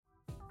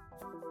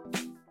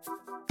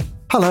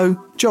Hello,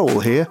 Joel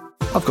here.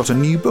 I've got a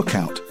new book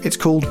out. It's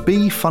called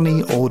Be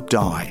Funny or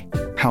Die,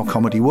 How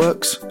Comedy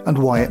Works and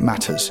Why It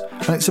Matters.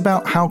 And it's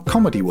about how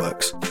comedy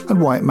works and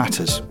why it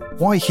matters.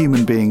 Why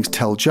human beings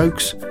tell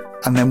jokes,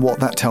 and then what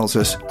that tells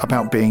us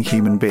about being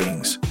human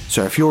beings.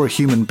 So if you're a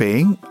human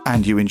being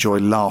and you enjoy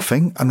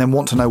laughing and then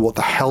want to know what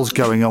the hell's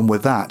going on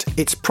with that,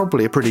 it's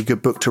probably a pretty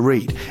good book to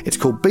read. It's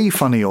called Be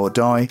Funny or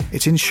Die.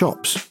 It's in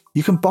shops.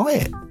 You can buy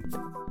it.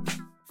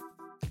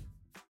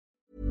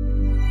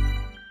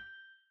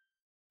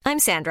 I'm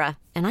Sandra,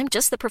 and I'm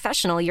just the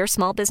professional your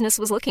small business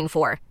was looking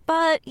for.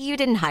 But you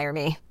didn't hire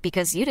me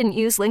because you didn't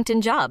use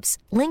LinkedIn Jobs.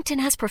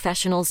 LinkedIn has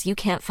professionals you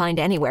can't find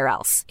anywhere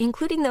else,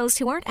 including those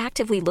who aren't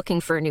actively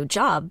looking for a new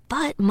job,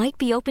 but might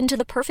be open to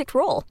the perfect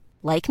role,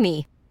 like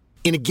me.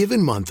 In a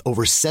given month,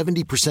 over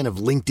 70% of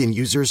LinkedIn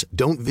users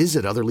don't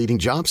visit other leading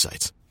job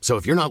sites. So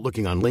if you're not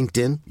looking on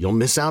LinkedIn, you'll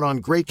miss out on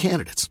great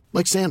candidates,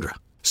 like Sandra.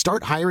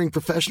 Start hiring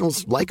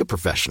professionals like a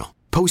professional.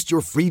 Post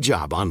your free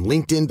job on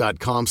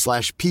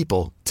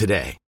linkedin.com/people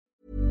today.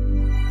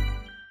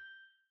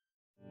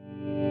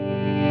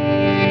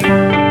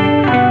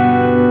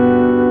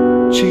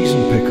 Cheese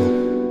and pickle.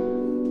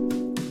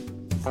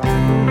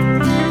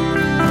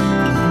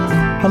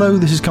 Hello,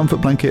 this is Comfort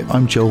Blanket.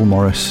 I'm Joel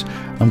Morris.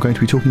 I'm going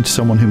to be talking to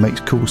someone who makes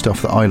cool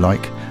stuff that I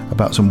like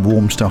about some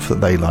warm stuff that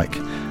they like.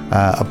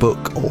 A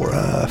book or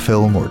a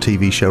film or a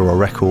TV show or a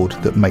record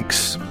that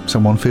makes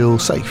someone feel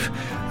safe.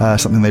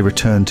 Something they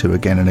return to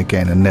again and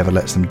again and never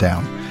lets them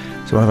down.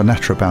 So I'll have a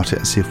natter about it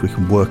and see if we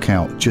can work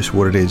out just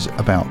what it is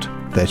about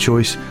their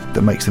choice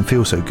that makes them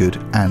feel so good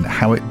and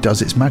how it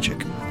does its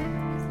magic.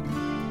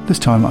 This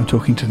time I'm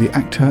talking to the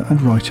actor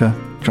and writer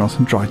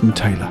Jonathan Dryden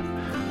Taylor.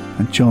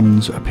 And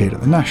John's appeared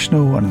at the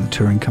National and in the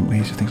touring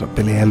companies of things like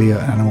Billy Elliot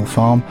and Animal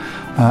Farm.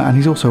 And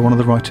he's also one of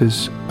the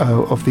writers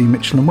of the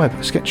Mitchell and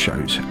Webb sketch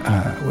shows,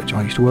 which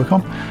I used to work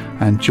on.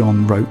 And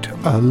John wrote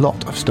a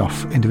lot of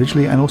stuff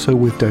individually and also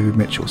with David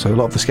Mitchell. So a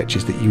lot of the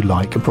sketches that you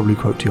like and probably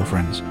quote to your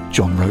friends,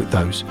 John wrote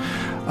those.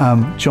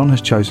 John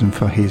has chosen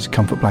for his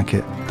comfort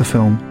blanket the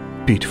film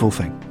Beautiful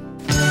Thing.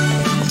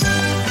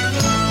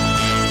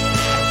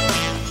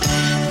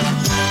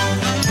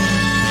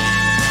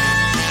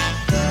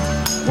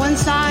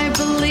 Once I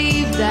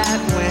believed that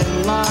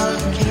when love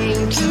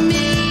came to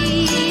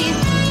me,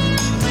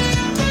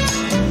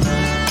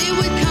 it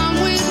would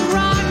come with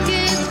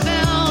rockets,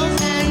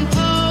 bells, and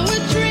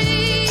poetry.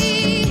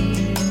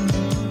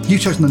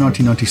 You've chosen the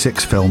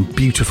 1996 film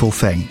Beautiful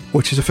Thing,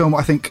 which is a film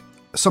I think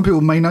some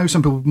people may know,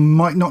 some people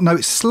might not know.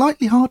 It's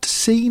slightly hard to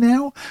see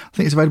now. I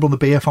think it's available on the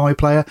BFI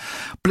player,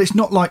 but it's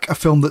not like a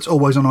film that's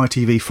always on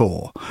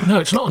ITV4. No,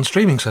 it's not on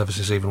streaming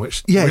services even,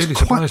 which really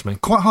surprised me.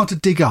 Quite hard to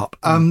dig up.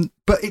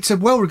 But it's a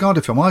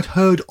well-regarded film. I'd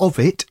heard of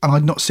it and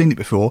I'd not seen it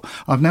before.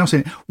 I've now seen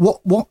it.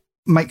 What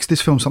makes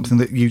this film something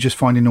that you just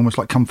find enormous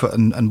like comfort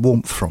and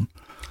warmth from?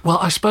 Well,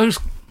 I suppose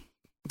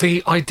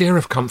the idea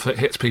of comfort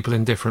hits people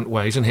in different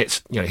ways and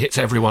hits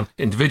everyone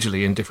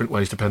individually in different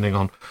ways depending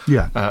on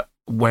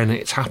when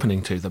it's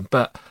happening to them.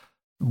 But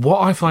what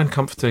I find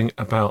comforting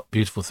about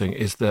Beautiful Thing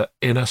is that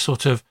in a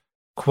sort of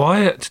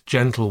quiet,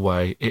 gentle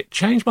way, it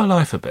changed my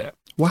life a bit.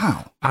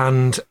 Wow.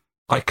 And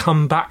I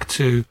come back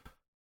to,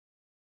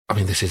 I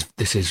mean, this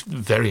is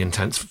very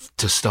intense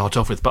to start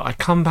off with, but I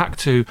come back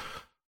to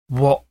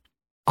what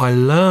I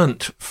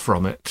learnt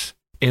from it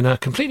in a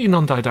completely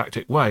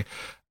non-didactic way,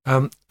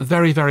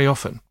 very, very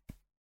often,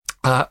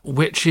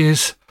 which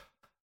is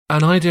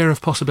an idea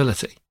of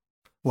possibility.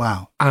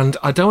 Wow. And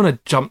I don't want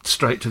to jump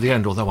straight to the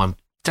end, although I'm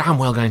damn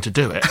well going to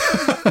do it.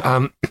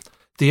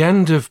 The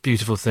end of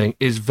Beautiful Thing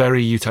is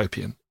very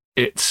utopian.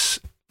 It's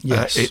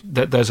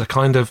there's a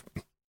kind of,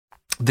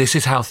 this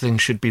is how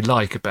things should be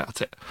like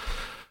about it.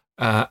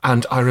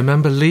 And I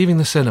remember leaving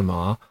the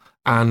cinema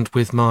and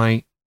with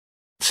my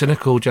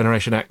cynical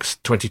Generation X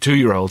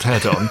 22-year-old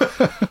head on,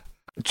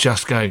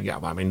 just going, yeah,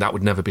 well, I mean, that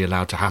would never be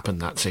allowed to happen,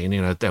 that scene.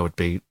 You know, there would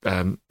be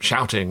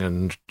shouting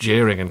and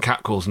jeering and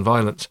catcalls and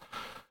violence.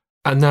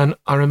 And then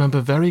I remember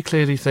very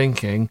clearly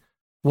thinking,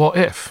 what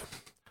if?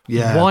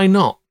 Yeah. Why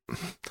not?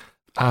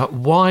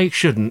 Why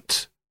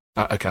shouldn't...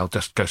 okay, I'll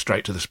just go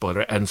straight to the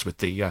spoiler. It ends with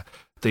the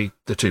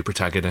two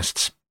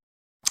protagonists,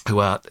 who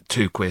are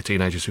two queer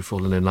teenagers who've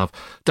fallen in love,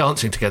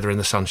 dancing together in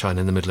the sunshine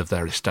in the middle of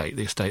their estate,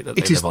 the estate that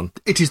they live on.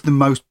 It is the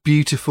most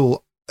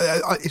beautiful...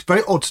 it's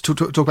very odd to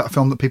talk about a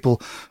film that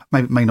people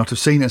may not have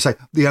seen and say,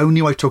 the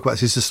only way to talk about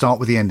this is to start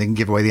with the ending and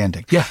give away the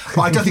ending. Yeah.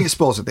 I don't think it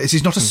spoils it. This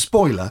is not a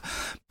spoiler,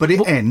 but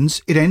it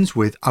ends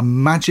with a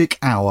magic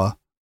hour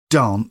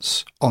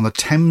dance on the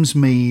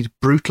Thamesmead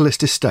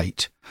brutalist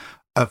estate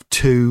of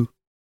two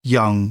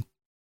young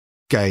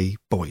gay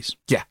boys.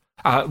 Yeah.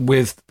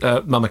 With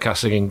Mama Cass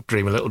singing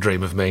Dream a Little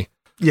Dream of Me.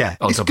 Yeah,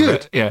 it's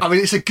good. Yeah. I mean,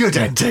 it's a good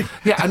ending.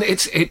 Yeah, and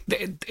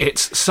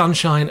it's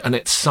sunshine and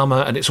it's summer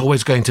and it's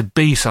always going to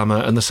be summer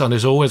and the sun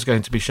is always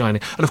going to be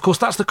shining. And of course,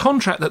 that's the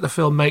contract that the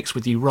film makes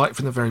with you right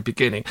from the very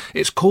beginning.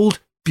 It's called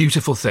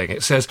Beautiful Thing.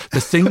 It says the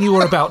thing you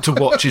are about to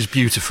watch is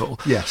beautiful.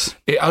 Yes.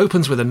 It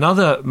opens with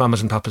another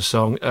Mamas and Papas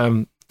song,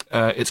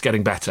 It's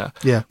Getting Better,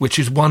 which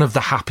is one of the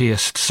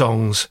happiest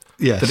songs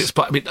that it's...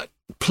 I mean,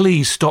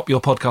 please stop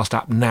your podcast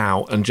app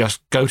now and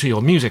just go to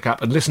your music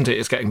app and listen to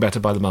It's Getting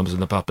Better by the Mums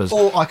and the Papas.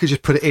 Or I could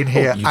just put it in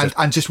here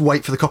and just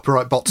wait for the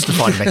copyright bots to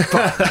find me.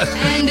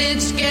 And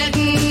it's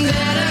getting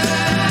better,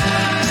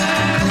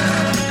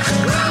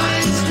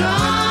 growing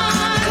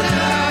stronger,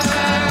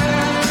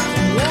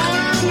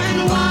 warm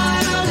and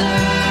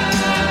wilder,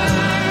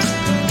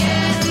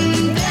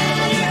 getting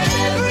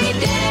better every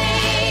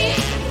day.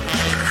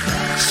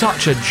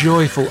 Such a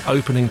joyful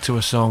opening to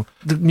a song.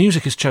 The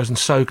music is chosen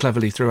so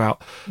cleverly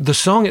throughout. The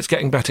song It's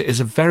Getting Better is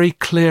a very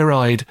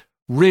clear-eyed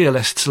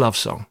realist's love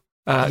song.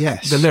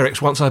 Yes. The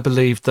lyrics, once I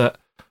believed that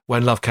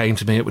when love came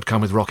to me it would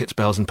come with rockets,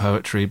 bells and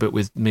poetry, but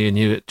with me and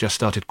you it just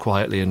started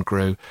quietly and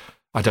grew.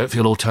 I don't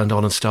feel all turned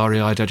on and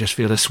starry-eyed, I just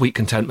feel a sweet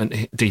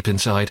contentment deep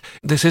inside.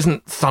 This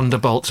isn't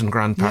thunderbolts and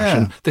grand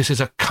passion. Yeah. This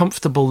is a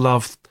comfortable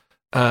love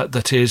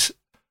that is...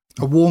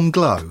 A warm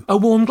glow. A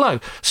warm glow.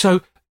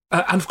 So...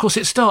 and of course,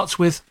 it starts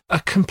with a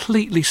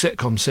completely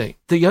sitcom scene.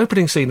 The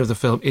opening scene of the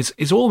film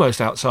is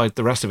almost outside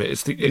the rest of it.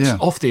 It's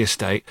off the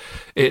estate.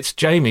 It's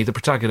Jamie, the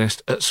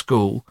protagonist, at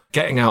school,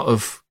 getting out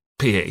of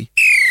PE,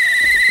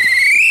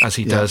 as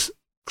he does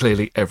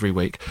clearly every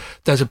week.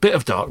 There's a bit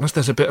of darkness.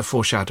 There's a bit of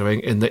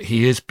foreshadowing in that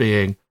he is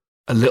being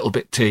a little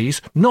bit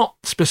teased, not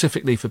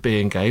specifically for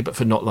being gay, but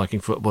for not liking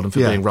football and for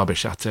being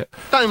rubbish at it.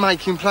 Don't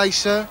make him play,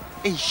 sir.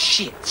 He's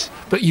shit.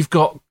 But you've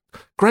got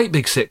great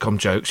big sitcom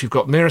jokes. You've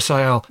got Mira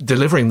Sayal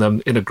delivering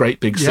them in a great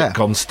big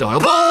sitcom style.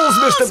 Balls,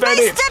 Mr.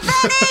 Bennett!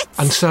 Mr. Bennett!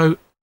 And so,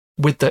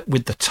 with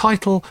the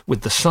title,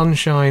 with the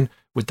sunshine,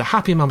 with the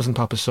Happy Mums and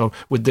Papas song,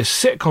 with this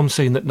sitcom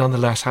scene that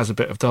nonetheless has a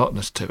bit of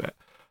darkness to it,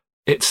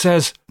 it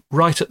says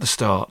right at the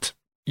start,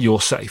 you're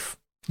safe.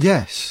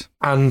 Yes.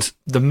 And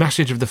the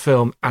message of the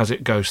film as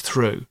it goes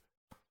through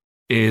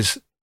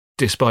is,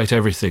 despite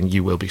everything,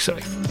 you will be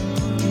safe.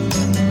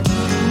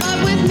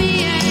 But with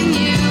me and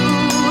you,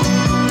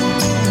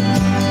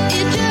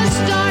 it just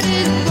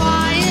started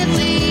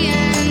quietly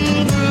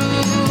and grew.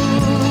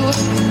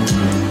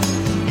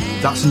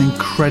 That's an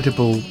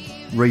incredible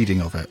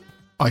reading of it,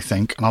 I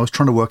think. And I was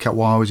trying to work out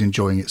why I was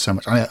enjoying it so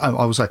much. I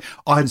will say,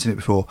 I hadn't seen it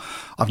before.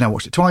 I've now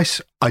watched it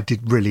twice. I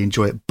did really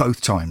enjoy it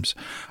both times.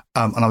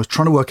 And I was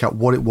trying to work out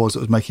what it was that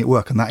was making it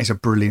work, and that is a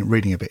brilliant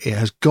reading of it.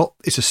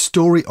 It's a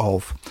story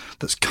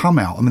that's come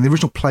out. I mean, the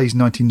original play is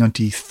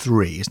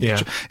 1993, isn't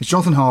it? It's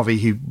Jonathan Harvey,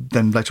 who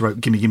then later wrote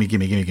Gimme, Gimme,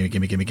 Gimme, Gimme, Gimme,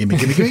 Gimme, Gimme, Gimme,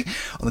 Gimme, Gimme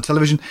on the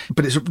television.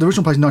 But the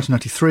original play is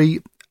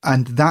 1993,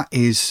 and that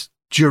is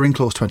during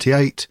Clause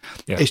 28.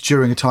 Yeah. It's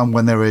during a time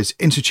when there is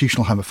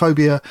institutional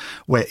homophobia,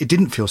 where it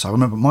didn't feel safe. I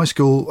remember at my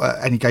school,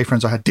 any gay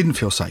friends I had didn't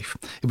feel safe.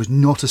 It was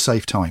not a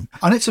safe time.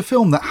 And it's a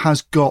film that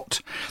has got...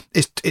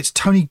 It's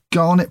Tony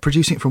Garnett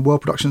producing it from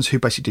World Productions, who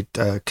basically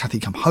did Cathy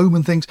Come Home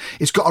and things.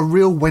 It's got a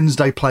real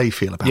Wednesday play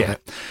feel about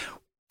it.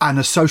 And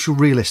a social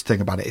realist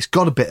thing about it. It's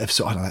got a bit of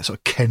sort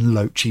of Ken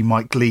Loachy,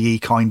 Mike Leigh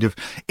kind of,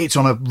 it's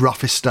on a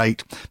rough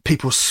estate,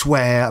 people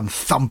swear and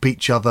thump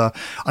each other,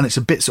 and it's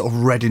a bit sort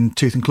of red in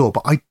tooth and claw.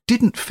 But I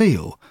didn't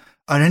feel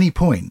at any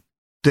point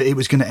that it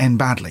was going to end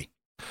badly.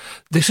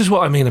 This is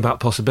what I mean about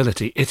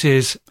possibility. It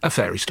is a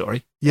fairy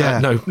story. Yeah.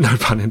 No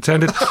pun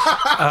intended.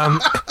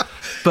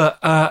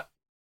 But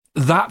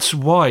that's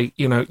why,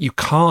 you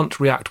can't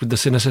react with the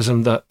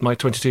cynicism that my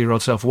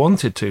 22-year-old self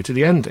wanted to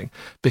the ending,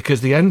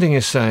 because the ending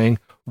is saying,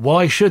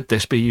 why should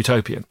this be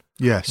utopian?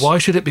 Yes. Why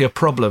should it be a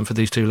problem for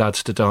these two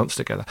lads to dance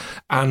together?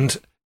 And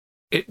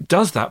it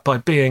does that by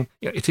being,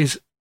 it is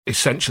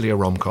essentially a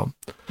rom-com.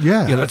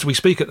 Yeah. As we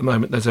speak at the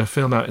moment, there's a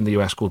film out in the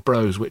US called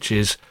Bros, which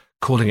is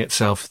calling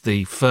itself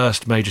the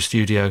first major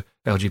studio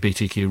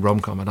LGBTQ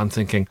rom-com. And I'm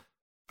thinking,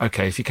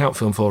 okay, if you count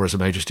Film 4 as a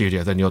major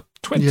studio, then you're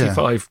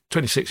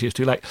 26 years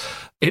too late.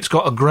 It's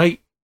got a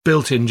great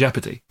built-in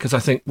jeopardy, because I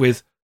think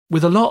with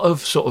a lot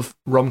of sort of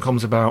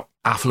rom-coms about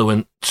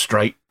affluent,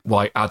 straight,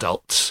 white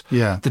adults,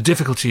 the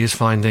difficulty is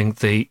finding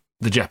the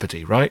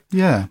jeopardy, right?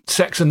 Yeah.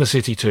 Sex and the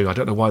City too. I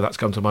don't know why that's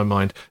come to my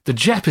mind. The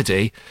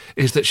jeopardy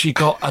is that she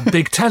got a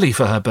big telly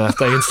for her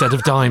birthday instead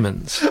of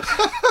diamonds.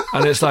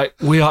 And it's like,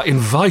 we are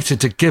invited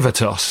to give a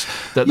toss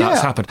that's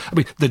happened. I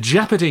mean, the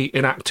jeopardy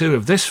in Act 2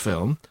 of this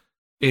film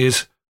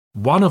is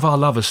one of our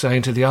lovers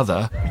saying to the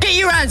other, "Get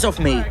your hands off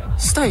me!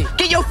 Stay!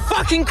 Get your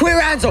fucking queer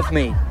hands off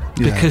me!"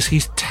 Because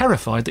he's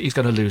terrified that he's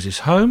going to lose his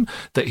home,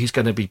 that he's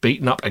going to be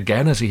beaten up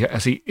again, as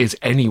he is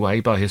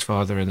anyway by his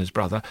father and his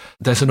brother.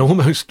 There's an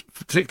almost,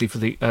 particularly for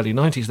the early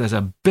 90s, there's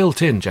a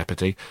built-in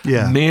jeopardy,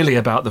 merely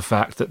about the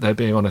fact that they're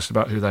being honest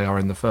about who they are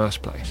in the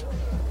first place.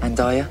 And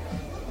are you?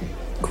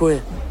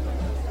 Queer?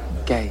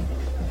 Gay?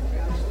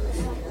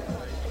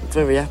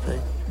 Very happy.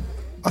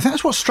 I think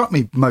that's what struck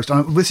me most.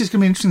 This is going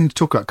to be interesting to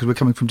talk about, because we're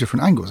coming from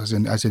different angles.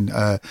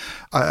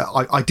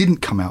 I didn't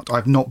come out.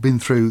 I've not been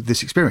through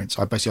this experience.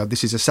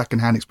 This is a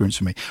second-hand experience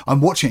for me. I'm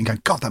watching it and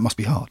going, God, that must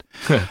be hard.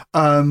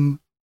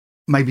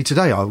 Maybe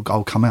today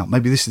I'll come out.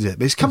 Maybe this is it.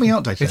 But it's coming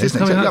out day today,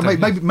 isn't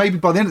it? Maybe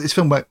by the end of this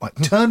film,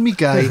 turn me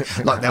gay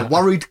like their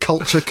worried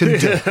culture can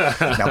do.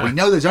 Now, we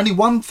know there's only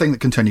one thing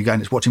that can turn you gay,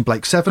 and it's watching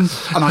Blake 7,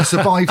 and I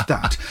survived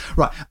that.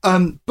 Right.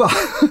 But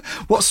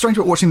what's strange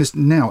about watching this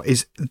now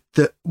is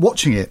that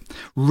watching it,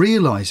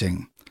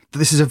 realising that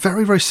this is a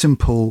very, very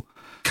simple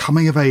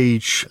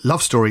coming-of-age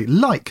love story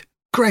like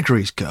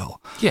Gregory's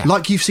Girl. Yeah.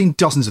 Like you've seen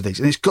dozens of these,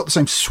 and it's got the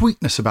same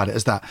sweetness about it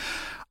as that.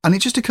 And it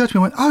just occurred to me,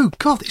 I went, oh,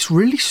 God, it's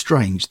really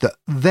strange that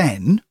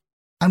then,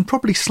 and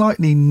probably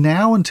slightly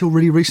now until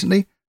really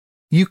recently,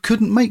 you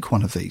couldn't make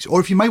one of these. Or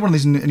if you made one of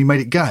these and you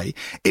made it gay,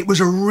 it was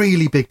a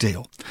really big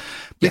deal.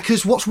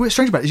 Because what's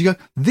strange about it is you go,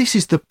 this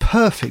is the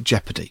perfect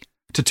Jeopardy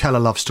to tell a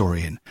love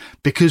story in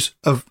because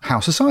of how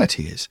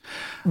society is.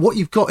 What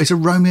you've got is a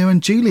Romeo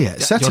and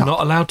Juliet setup. You're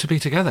not allowed to be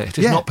together. It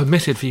is not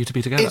permitted for you to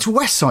be together. It's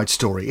West Side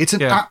Story. It's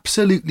an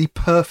absolutely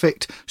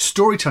perfect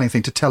storytelling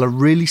thing to tell a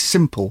really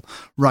simple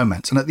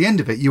romance. And at the end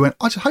of it, you went,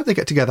 I just hope they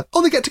get together.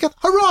 Oh, they get together.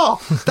 Hurrah!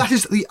 That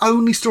is the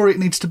only story it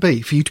needs to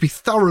be for you to be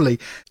thoroughly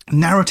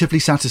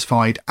narratively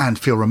satisfied and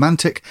feel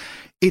romantic.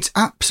 It's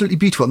absolutely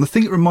beautiful. And the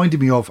thing it reminded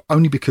me of,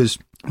 only because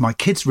my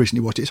kids recently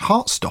watched it, is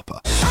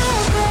Heartstopper.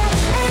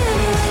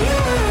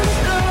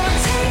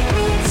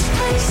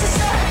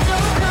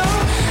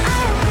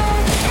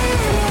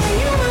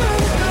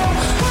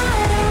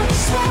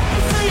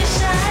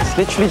 It's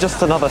literally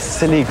just another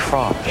silly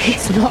crush.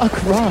 It's not a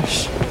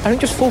crush. I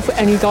don't just fall for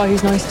any guy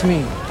who's nice to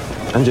me.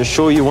 And you're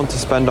sure you want to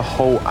spend a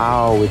whole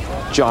hour with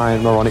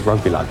giant moronic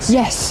rugby lads?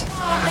 Yes.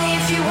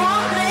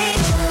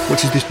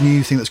 Which is this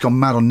new thing that's gone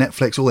mad on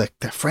Netflix. All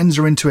their friends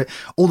are into it.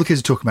 All the kids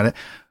are talking about it.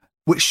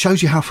 Which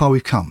shows you how far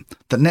we've come.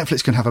 That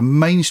Netflix can have a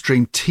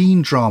mainstream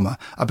teen drama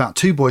about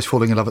two boys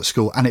falling in love at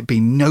school and it be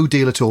no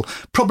deal at all.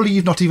 Probably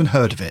you've not even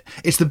heard of it.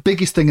 It's the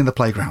biggest thing in the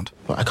playground.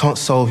 But I can't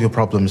solve your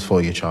problems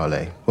for you,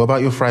 Charlie. What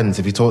about your friends?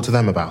 Have you talked to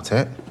them about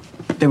it?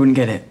 They wouldn't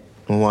get it.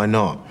 Well, why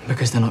not?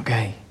 Because they're not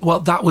gay.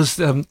 Well, that was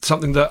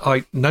something that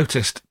I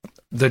noticed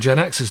the Gen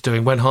Xers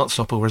doing when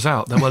Heartstopper was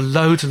out. There were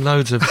loads and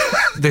loads of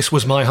 "this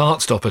was my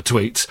Heartstopper"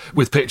 tweets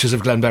with pictures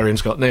of Glenn Berry and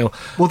Scott Neal.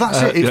 Well, that's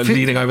it.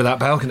 Leaning over that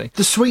balcony.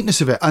 The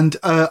sweetness of it, and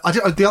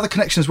the other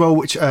connection as well,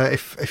 which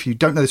if you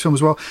don't know this film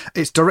as well,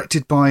 it's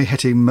directed by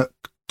Hetty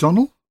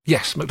McDonald.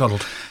 Yes,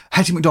 McDonald.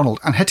 Hetty McDonald.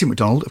 And Hetty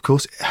McDonald, of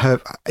course,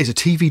 is a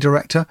TV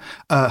director.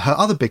 Her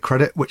other big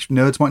credit, which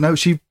nerds might know,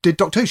 she did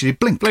Doctor Who, she did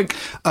Blink.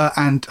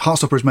 And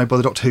Heartstopper is made by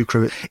the Doctor Who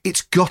crew.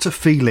 It's got a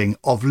feeling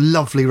of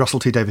lovely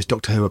Russell T Davies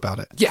Doctor Who about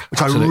it. Yeah,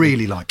 which absolutely. I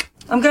really like.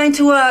 I'm going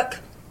to work.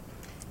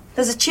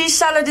 There's a cheese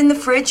salad in the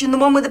fridge and the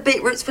one with the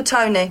beetroots for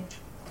Tony.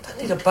 I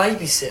don't need a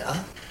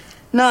babysitter.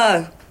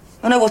 No,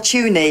 I know what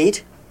you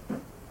need.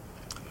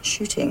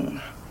 Shooting.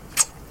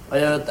 I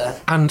heard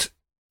that. And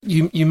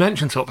you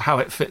mentioned sort of how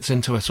it fits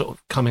into a sort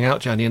of coming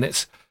out journey, and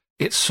it's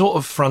sort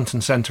of front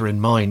and centre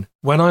in mine.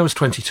 When I was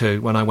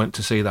 22, when I went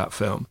to see that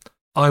film,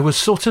 I was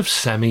sort of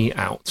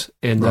semi-out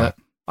in that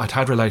I'd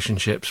had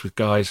relationships with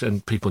guys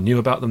and people knew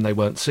about them. They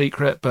weren't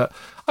secret, but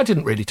I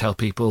didn't really tell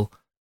people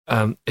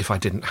if I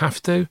didn't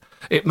have to.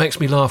 It makes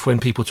me laugh when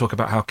people talk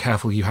about how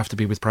careful you have to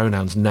be with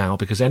pronouns now,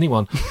 because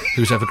anyone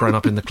who's ever grown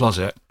up in the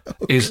closet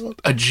is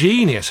a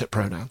genius at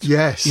pronouns.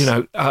 Yes. You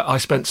know, I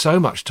spent so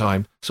much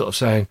time sort of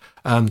saying,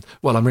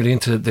 well, I'm really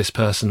into this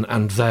person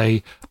and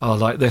they are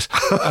like this,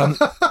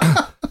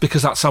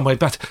 because that's some way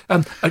better.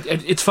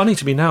 It's funny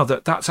to me now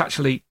that that's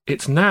actually,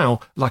 it's now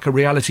like a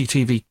reality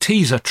TV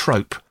teaser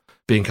trope,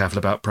 being careful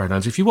about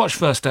pronouns. If you watch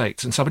First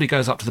Dates and somebody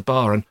goes up to the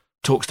bar and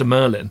talks to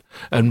Merlin,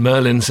 and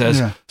Merlin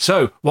says,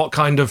 so what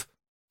kind of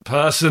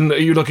person are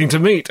you looking to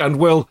meet? And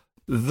will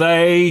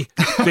they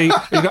be...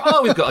 You go,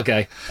 oh, we've got a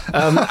gay.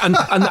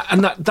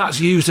 And that's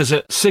used as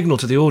a signal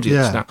to the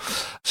audience now.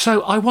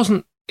 So I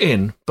wasn't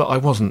in, but I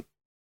wasn't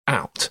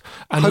out.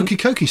 And Hokey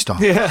cokey style.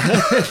 Yeah,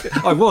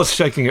 I was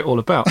shaking it all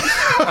about.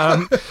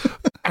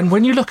 And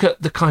when you look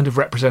at the kind of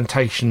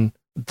representation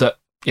that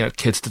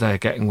kids today are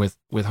getting with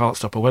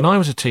Heartstopper. When I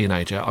was a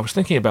teenager, I was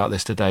thinking about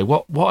this today.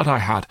 What had I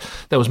had?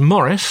 There was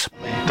Morris.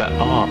 There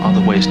are other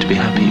ways to be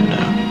happy, you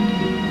know.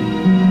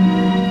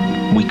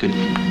 We could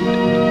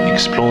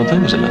explore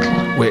those a little.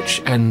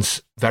 Which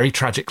ends very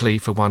tragically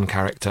for one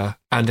character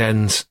and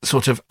ends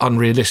sort of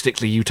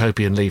unrealistically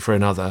utopianly for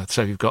another.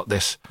 So you've got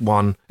this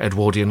one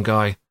Edwardian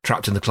guy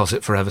trapped in the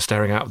closet forever,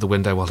 staring out of the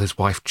window while his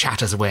wife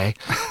chatters away.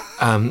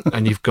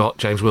 And you've got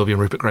James Wilby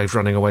and Rupert Graves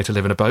running away to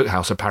live in a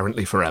boathouse,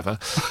 apparently forever.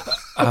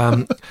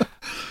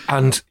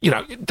 And,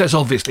 there's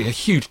obviously a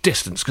huge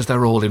distance because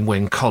they're all in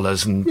wing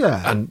collars.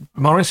 And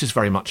Morris is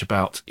very much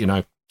about,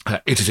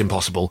 it is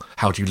impossible.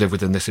 How do you live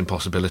within this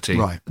impossibility?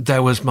 Right.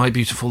 There was My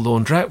Beautiful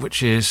Laundrette,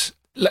 which is...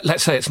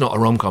 Let's say it's not a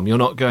rom-com. You're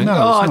not going,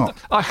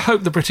 I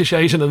hope the British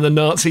Asian and the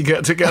Nazi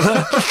get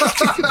together.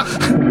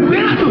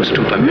 Where are those two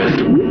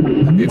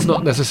buggers? It's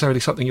not necessarily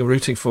something you're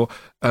rooting for,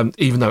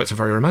 even though it's a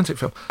very romantic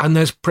film. And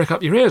there's Prick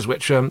Up Your Ears,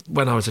 which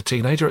when I was a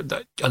teenager,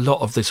 a lot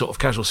of the sort of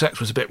casual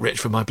sex was a bit rich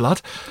for my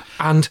blood.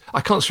 And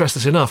I can't stress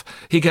this enough,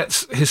 he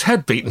gets his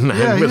head beaten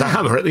with a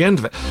hammer at the end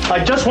of it.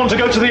 I just want to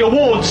go to the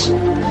awards.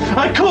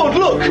 I could,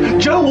 look,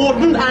 Joe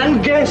Warden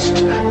and guest.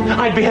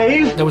 I'd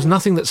behave. There was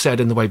nothing that said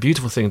in the way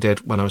Beautiful Thing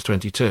did when I was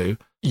 22,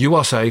 you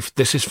are safe,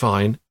 this is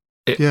fine,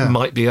 it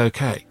might be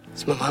okay.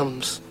 It's my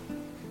mum's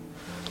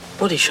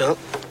Body Shop.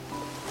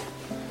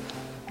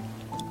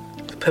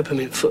 The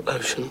peppermint foot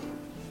lotion.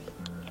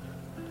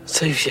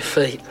 Soothes your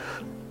feet.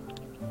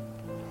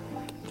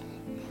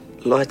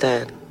 lie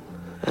down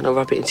and I'll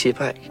rub it into your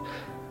back,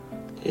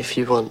 if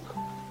you want.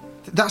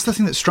 That's the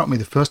thing that struck me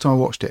the first time I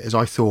watched it, is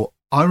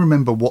I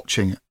remember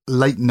watching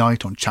late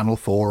night on Channel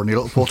 4 on your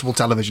little portable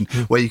television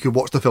where you could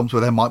watch the films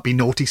where there might be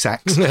naughty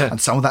sex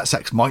and some of that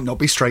sex might not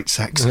be straight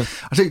sex.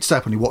 I think it's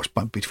up when you watch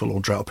Beautiful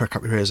Laundrette or Perk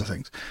Up Your Ears, I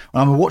think.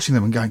 And I'm watching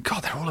them and going,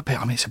 God, they're all a bit,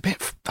 it's a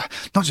bit,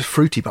 not just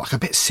fruity, but like a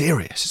bit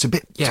serious. It's a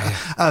bit,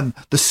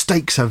 the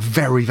stakes are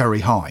very,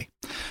 very high.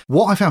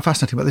 What I found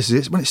fascinating about this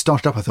is when it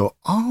started up, I thought,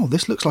 oh,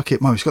 this looks like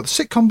it's got the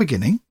sitcom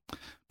beginning,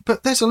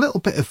 but there's a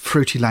little bit of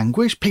fruity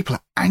language. People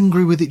are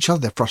angry with each other.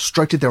 They're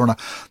frustrated. They're on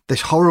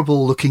this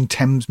horrible-looking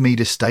Thamesmead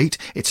estate.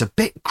 It's a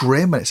bit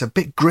grim and it's a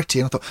bit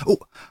gritty. And I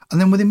thought, and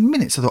then within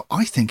minutes, I thought,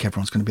 I think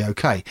everyone's going to be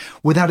okay,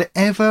 without it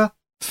ever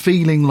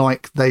feeling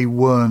like they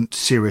weren't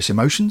serious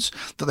emotions,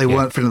 that they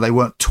weren't feeling they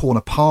weren't torn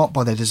apart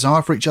by their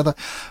desire for each other.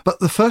 But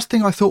the first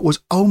thing I thought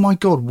was, oh my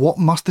God, what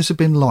must this have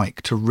been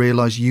like to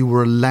realise you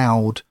were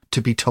allowed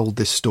to be told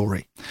this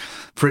story?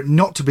 For it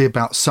not to be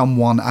about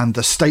someone and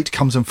the state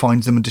comes and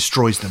finds them and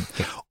destroys them,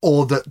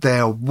 or that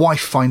their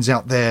wife finds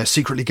out they're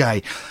secretly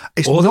gay.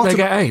 Or that they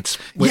get AIDS,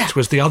 which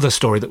was the other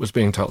story that was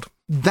being told.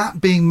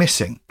 That being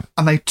missing.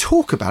 And they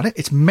talk about it.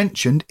 It's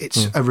mentioned.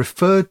 It's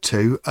referred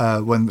to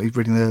when we're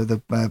reading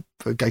the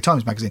Gay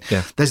Times magazine.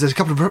 Yeah. There's a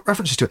couple of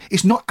references to it.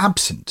 It's not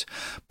absent,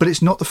 but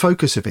it's not the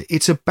focus of it.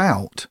 It's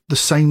about the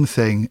same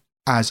thing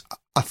as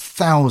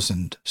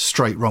 1,000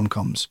 straight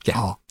rom-coms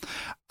are.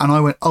 And I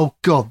went, oh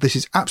God, this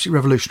is absolutely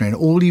revolutionary. And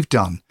all you've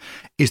done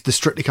is the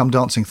Strictly Come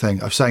Dancing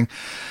thing of saying,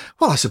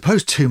 well, I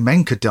suppose two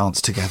men could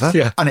dance together.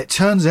 Yeah. And it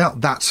turns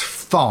out that's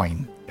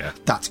fine. Yeah.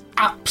 That's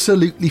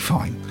absolutely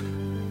fine.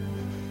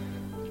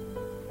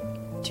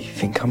 Do you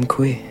think I'm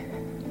queer?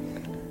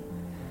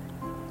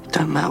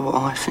 Don't matter what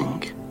I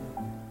think.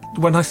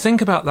 When I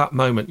think about that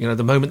moment,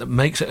 the moment that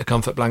makes it a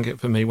comfort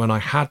blanket for me, when I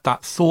had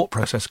that thought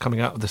process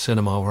coming out of the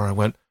cinema where I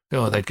went,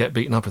 oh, they'd get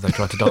beaten up if they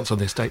tried to dance on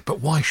this date, but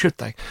why should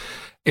they?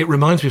 It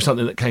reminds me of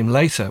something that came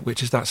later,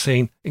 which is that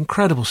scene,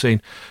 incredible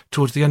scene,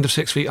 towards the end of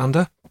 6 Feet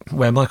Under,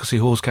 where Michael C.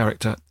 Hall's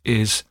character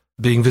is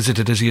being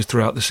visited, as he is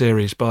throughout the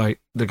series, by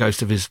the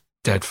ghost of his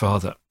dead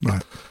father.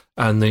 Right.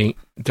 And the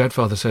dead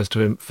father says to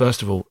him,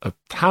 first of all, a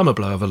hammer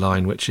blow of a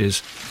line, which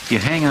is, you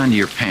hang on to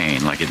your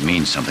pain like it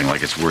means something,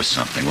 like it's worth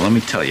something. Well, let me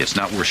tell you, it's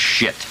not worth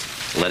shit.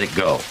 Let it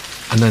go.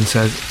 And then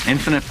says,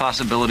 infinite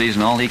possibilities,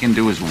 and all he can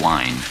do is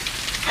whine.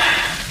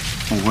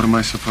 Well, what am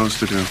I supposed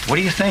to do? What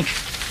do you think?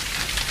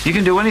 You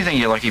can do anything,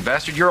 you lucky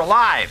bastard. You're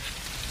alive.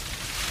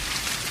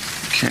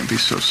 It can't be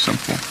so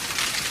simple.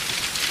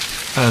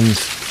 And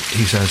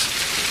he says,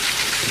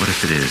 what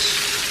if it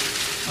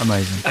is?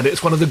 Amazing. And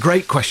it's one of the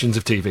great questions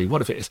of TV.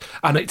 What if it is?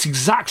 And it's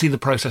exactly the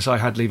process I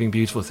had leaving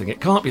Beautiful Thing.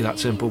 It can't be that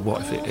simple.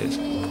 What if it is?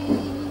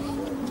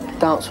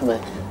 Dance for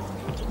me.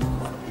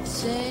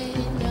 Say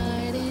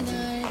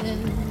nighty-night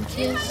and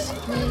kiss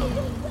me.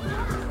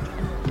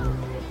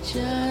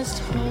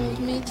 Just hold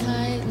me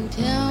tight and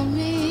tell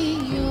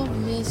me you'll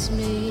miss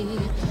me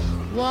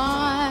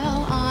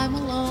while I'm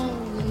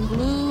alone and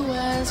blue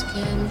as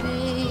can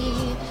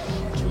be.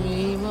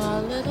 Dream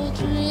a little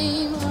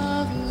dream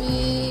of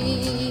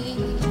me.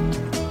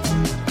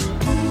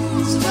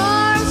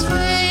 Stars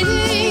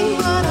fading,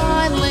 but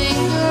I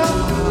linger,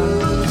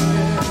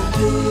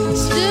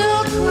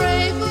 still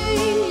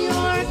craving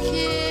your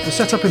kiss. The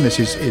setup in this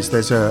is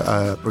there's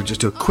we'll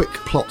just do a quick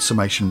plot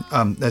summation.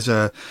 There's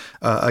a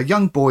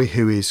young boy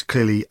who is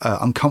clearly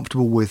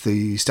uncomfortable with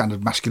the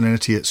standard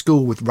masculinity at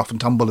school, with rough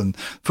and tumble and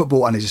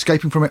football, and is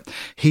escaping from it.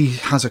 He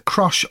has a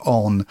crush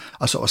on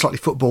a sort of slightly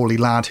football-y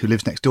lad who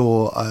lives next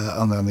door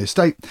on the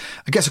estate.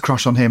 Gets a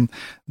crush on him.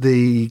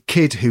 The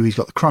kid who he's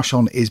got the crush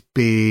on is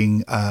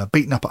being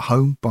beaten up at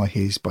home by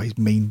his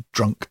mean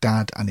drunk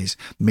dad and his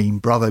mean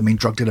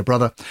drug dealer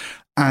brother.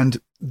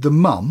 And the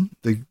mum,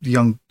 the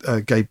young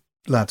gay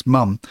lad's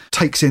mum,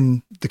 takes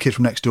in the kid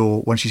from next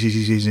door when she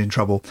sees he's in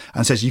trouble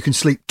and says, you can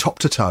sleep top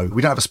to toe.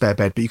 We don't have a spare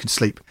bed, but you can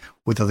sleep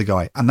with the other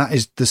guy. And that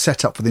is the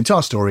setup for the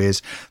entire story,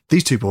 is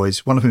these two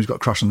boys, one of whom's got a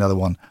crush on the other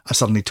one, are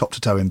suddenly top to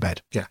toe in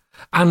bed. Yeah.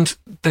 And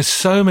there's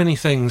so many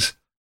things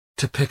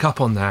to pick up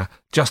on there,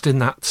 just in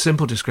that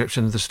simple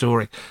description of the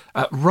story.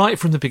 Right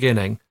from the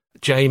beginning,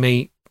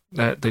 Jamie,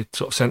 the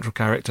sort of central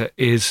character,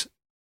 is,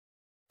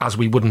 as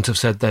we wouldn't have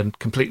said then,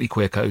 completely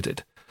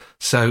queer-coded.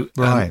 So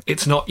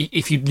it's not,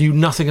 if you knew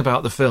nothing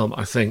about the film,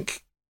 I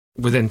think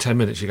within 10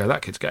 minutes you go,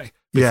 that kid's gay,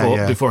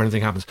 before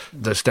anything happens.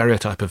 The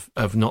stereotype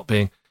of not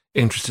being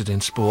interested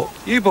in sport.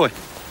 You boy,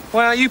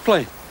 why aren't you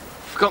playing?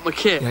 Forgot my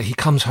kit. Yeah, he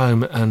comes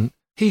home and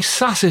he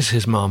sasses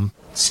his mum.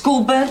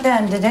 School burnt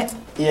down, did it?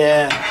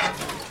 Yeah.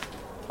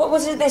 What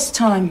was it this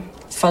time?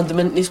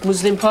 Fundamentalist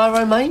Muslim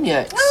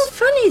pyromaniacs. Oh,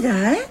 funny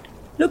that.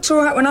 Looks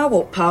all right when I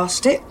walk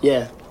past it.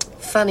 Yeah.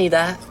 Funny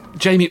that.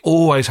 Jamie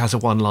always has a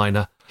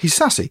one-liner. He's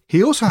sassy.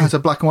 He also has a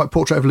black and white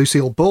portrait of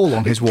Lucille Ball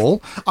on his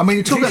wall. I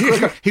mean,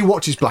 he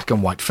watches black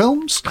and white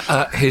films.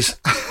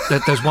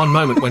 There's one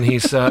moment when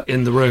he's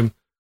in the room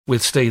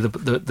with Steve,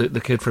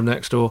 the kid from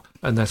next door,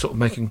 and they're sort of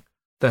making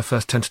their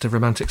first tentative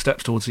romantic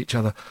steps towards each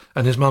other,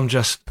 and his mum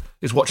just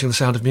is watching The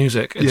Sound of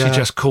Music, and she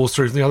just calls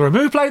through from the other room,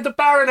 "Who played the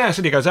Baroness?"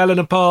 And he goes,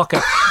 "Eleanor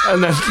Parker,"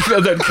 and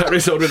then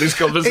carries on with his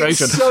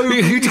conversation. It's so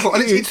beautiful,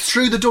 and it's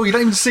through the door. You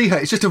don't even see her.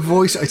 It's just a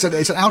voice. It's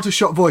an out of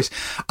shot voice.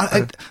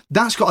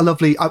 That's got a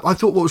lovely. I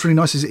thought what was really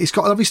nice is it's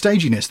got a lovely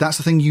staginess. That's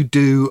the thing you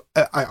do.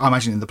 I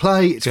imagine in the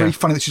play, it's very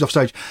funny that she's off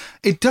stage.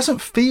 It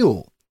doesn't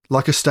feel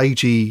like a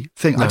stagey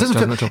thing. No, it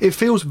doesn't feel, it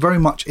feels very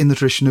much in the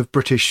tradition of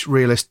British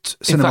realist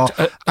cinema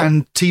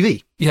and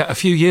TV. Yeah, a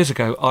few years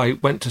ago, I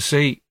went to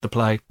see the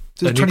play.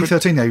 So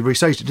 2013, they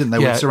restaged it, didn't they,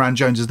 with Saran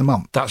Jones as the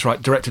mum? That's right,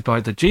 directed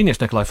by the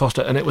genius Nikolai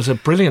Foster, and it was a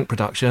brilliant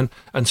production,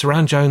 and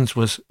Saran Jones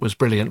was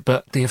brilliant,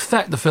 but the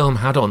effect the film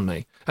had on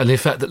me, and the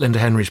effect that Linda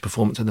Henry's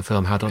performance in the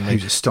film had on me...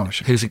 Who's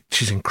astonishing.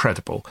 She's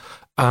incredible.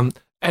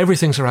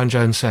 Everything Saran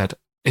Jones said,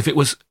 if it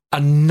was a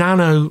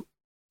nano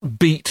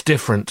beat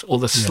different, or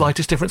the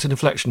slightest difference in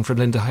inflection from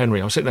Linda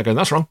Henry, I was sitting there going,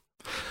 "That's wrong."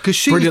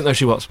 Because brilliant though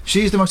she was,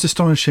 she's the most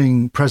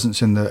astonishing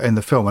presence in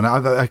the film. And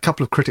a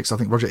couple of critics, I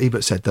think Roger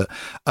Ebert said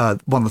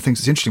that one of the things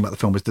that's interesting about the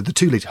film is that the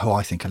two leads, who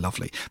I think are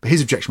lovely, but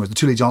his objection was the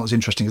two leads aren't as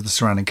interesting as the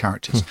surrounding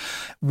characters.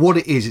 What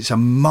it is, it's a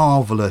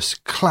marvellous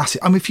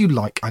classic. I mean, if you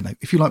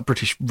like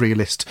British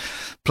realist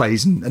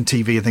plays and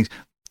TV and things,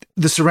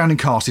 the surrounding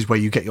cast is where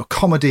you get your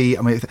comedy.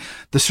 I mean,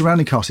 the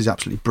surrounding cast is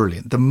absolutely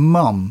brilliant. The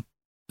mum,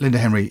 Linda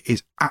Henry,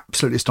 is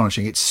absolutely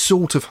astonishing. It's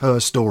sort of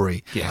her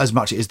story as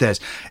much as it is theirs.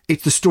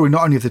 It's the story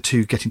not only of the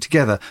two getting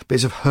together, but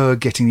it's of her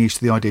getting used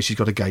to the idea she's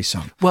got a gay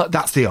son. Well,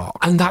 that's the arc.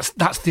 And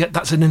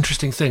that's an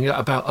interesting thing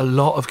about a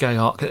lot of gay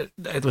arc.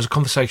 There was a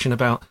conversation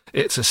about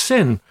It's a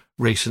Sin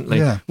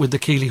recently with the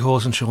Keeley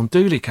Hawes and Sean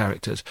Dooley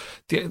characters.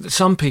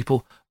 Some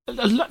people,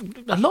 a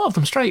lot of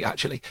them straight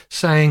actually,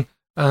 saying,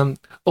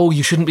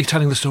 you shouldn't be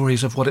telling the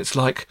stories of what it's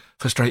like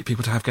for straight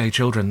people to have gay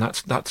children.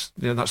 That's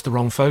the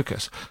wrong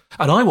focus.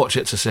 And I watch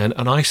It's a Sin,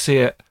 and I see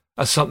it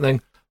as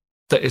something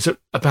that is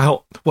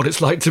about what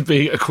it's like to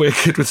be a queer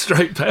kid with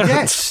straight parents.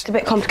 Yes. It's a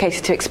bit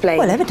complicated to explain.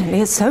 Well, evidently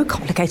it's so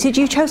complicated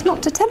you chose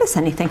not to tell us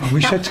anything.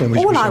 We said to them,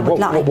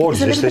 what was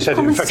this? They said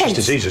infectious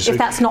diseases. If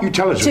that's not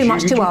too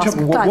much to ask.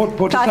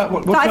 What does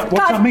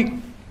that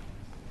mean?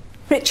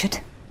 Richard,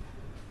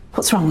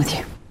 what's wrong with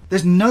you?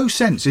 There's no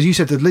sense, as you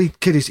said, the lead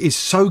kid is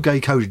so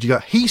gay-coded. You go,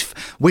 he's,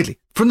 weirdly,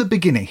 from the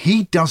beginning,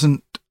 he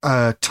doesn't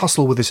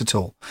tussle with this at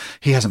all.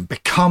 He hasn't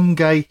become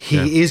gay.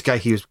 He is gay.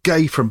 He was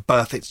gay from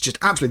birth. It's just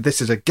absolutely,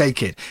 this is a gay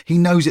kid. He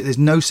knows it. There's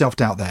no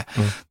self-doubt there.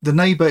 The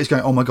neighbour is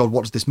going, "Oh my God,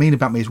 what does this mean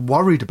about me?" He's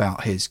worried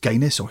about his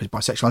gayness or his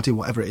bisexuality,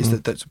 whatever it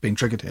is that's being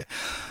triggered here.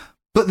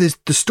 But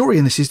the story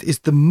in this is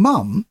the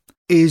mum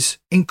is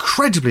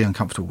incredibly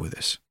uncomfortable with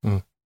this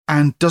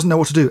and doesn't know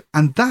what to do.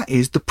 And that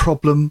is the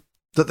problem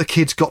that the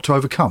kid's got to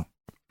overcome.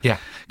 Yeah.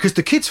 Because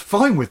the kid's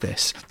fine with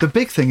this. The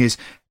big thing is,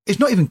 it's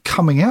not even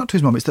coming out to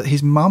his mum, it's that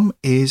his mum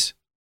is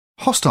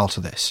hostile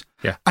to this.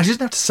 Yeah. And she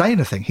doesn't have to say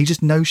anything, he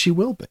just knows she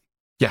will be.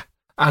 Yeah.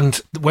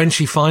 And when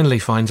she finally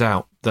finds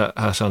out that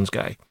her son's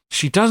gay,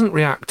 she doesn't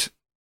react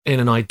in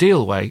an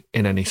ideal way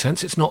in any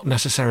sense. It's not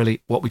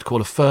necessarily what we'd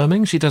call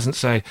affirming. She doesn't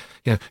say,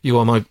 "You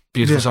are my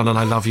beautiful son and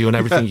I love you and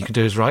everything you can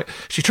do is right."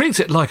 She treats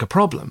it like a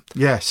problem.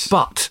 Yes.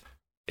 But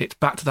it's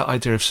back to that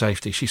idea of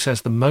safety. She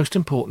says the most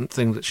important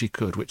thing that she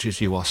could, which is,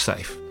 "You are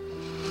safe."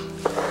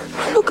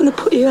 I'm not going to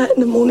put you out in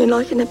the morning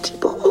like an empty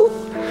bottle.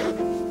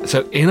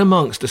 So in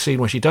amongst a scene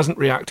where she doesn't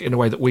react in a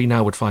way that we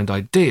now would find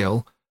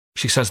ideal,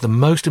 she says the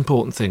most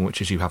important thing,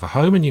 which is you have a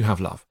home and you have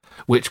love,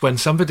 which when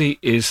somebody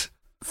is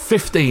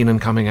 15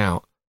 and coming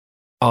out,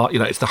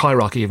 it's the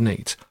hierarchy of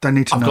needs. They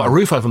need to know. I've got a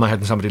roof over my head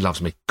and somebody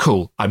loves me.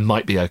 Cool, I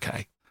might be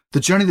okay. The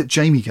journey that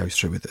Jamie goes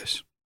through with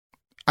this,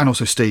 and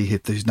also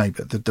Steve, his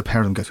neighbour, the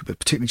pair of them go through, but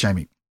particularly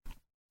Jamie,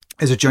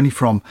 is a journey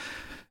from...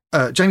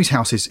 Jamie's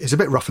house is a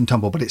bit rough and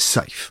tumble, but it's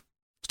safe.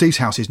 Steve's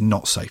house is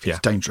not safe. It's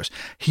dangerous.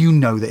 You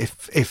know that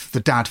if the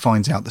dad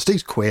finds out that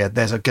Steve's queer,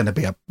 there's going to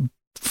be a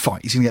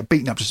fight. He's going to get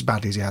beaten up just as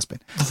badly as he has been.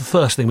 The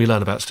first thing we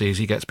learn about Steve is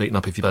he gets beaten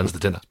up if he burns the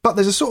dinner. But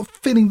there's a sort of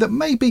feeling that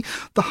maybe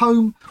the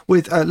home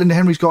with Linda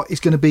Henry's got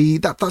is going to be...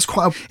 That's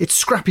quite... it's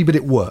scrappy, but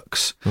it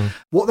works.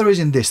 What there is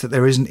in this that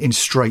there isn't in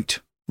straight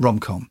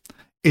rom-com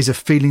is a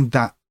feeling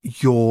that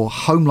your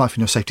home life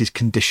and your safety is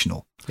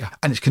conditional. Yeah.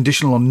 And it's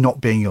conditional on not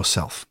being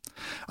yourself.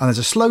 And there's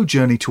a slow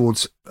journey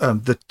towards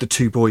the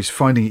two boys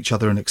finding each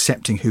other and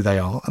accepting who they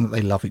are and that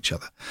they love each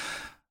other.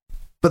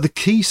 But the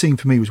key scene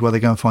for me was where they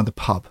go and find the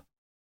pub.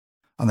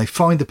 And they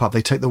find the pub.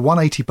 They take the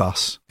 180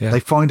 bus. Yeah.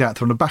 They find out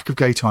from the back of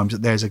Gay Times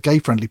that there's a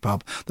gay-friendly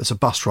pub that's a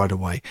bus ride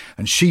away.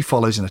 And she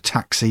follows in a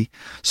taxi,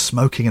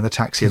 smoking in the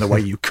taxi in the way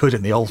you could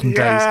in the olden days.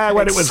 Yeah,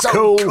 when it was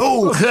so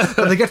cool.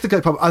 And they get to the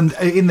gay pub. And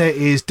in there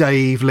is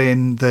Dave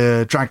Lynn,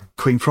 the drag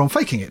queen from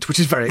Faking It, which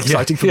is very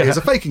exciting for me as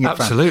a Faking It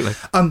fan. Absolutely.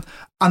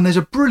 And there's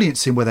a brilliant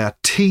scene where they are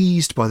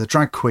teased by the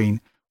drag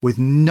queen with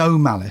no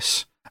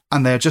malice.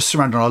 And they're just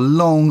surrounded on a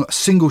long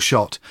single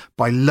shot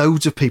by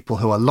loads of people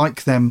who are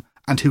like them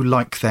and who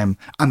like them,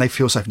 and they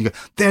feel safe. And you go,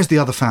 there's the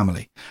other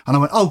family. And I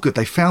went, oh, good,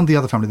 they found the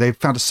other family. They've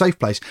found a safe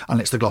place,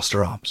 and it's the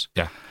Gloucester Arms.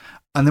 Yeah.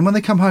 And then when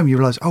they come home, you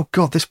realise, oh,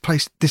 God, this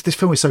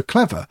film is so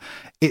clever.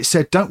 It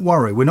said, don't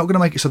worry, we're not going to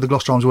make it so the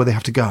Gloucester Arms are where they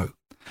have to go.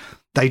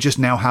 They just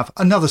now have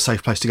another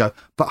safe place to go,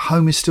 but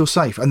home is still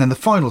safe. And then the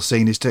final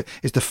scene is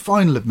the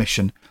final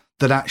admission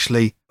that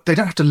actually they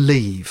don't have to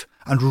leave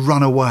and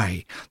run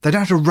away. They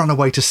don't have to run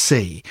away to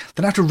sea.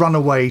 They don't have to run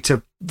away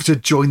to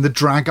join the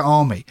drag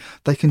army.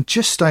 They can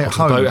just stay at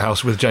home.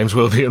 Boathouse with James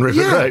Wilby and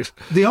Rupert Graves.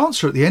 The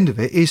answer at the end of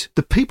it is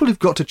the people who've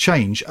got to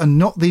change are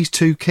not these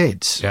two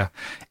kids. Yeah.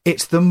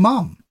 It's the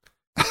mum.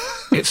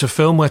 It's a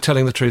film where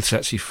telling the truth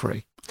sets you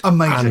free.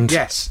 Amazing. And,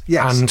 yes.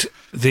 And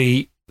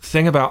the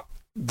thing about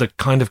the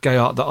kind of gay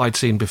art that I'd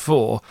seen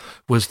before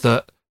was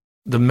that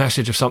the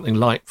message of something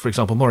like, for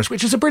example, Morris,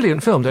 which is a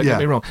brilliant film, don't get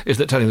me wrong, is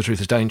that telling the truth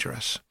is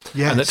dangerous.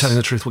 Yes. And that telling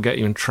the truth will get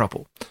you in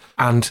trouble.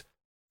 And,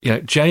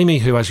 Jamie,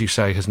 who, as you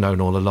say, has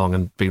known all along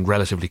and been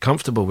relatively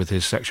comfortable with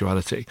his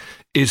sexuality,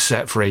 is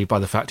set free by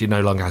the fact he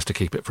no longer has to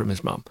keep it from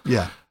his mum.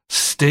 Yeah.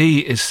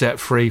 Steve is set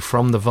free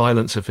from the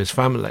violence of his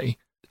family.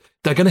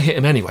 They're going to hit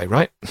him anyway,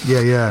 right?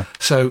 Yeah.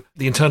 So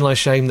the internalised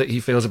shame that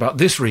he feels about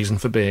this reason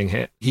for being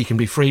hit, he can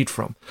be freed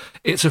from.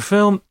 It's a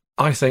film,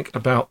 I think,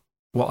 about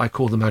what I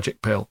call the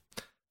magic pill,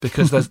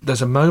 because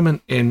there's a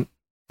moment in,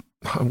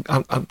 I'm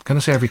going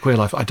to say every queer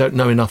life, I don't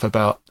know enough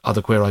about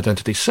other queer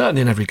identities,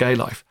 certainly in every gay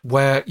life,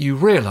 where you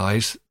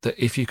realise that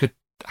if you could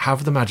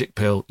have the magic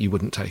pill, you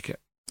wouldn't take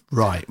it.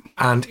 Right.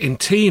 And in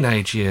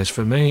teenage years,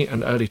 for me,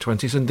 and early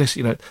 20s, and this,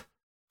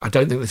 I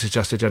don't think this is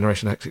just a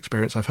Generation X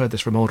experience. I've heard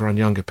this from older and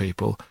younger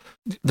people.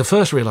 The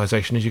first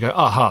realisation is you go,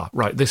 aha,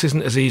 right, this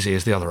isn't as easy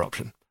as the other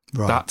option.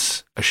 Right.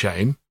 That's a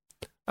shame,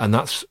 and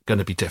that's going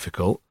to be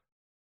difficult.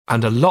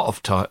 And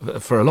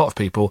for a lot of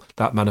people,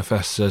 that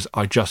manifests as,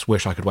 I just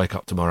wish I could wake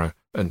up tomorrow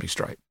and be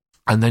straight.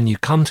 And then you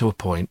come to a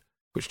point,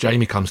 which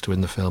Jamie comes to in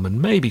the film, and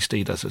maybe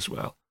Steve does as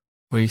well,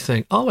 where you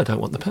think, oh, I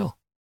don't want the pill.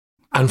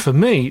 And for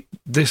me,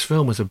 this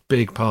film was a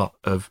big part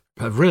of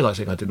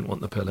realising I didn't want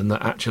the pill, and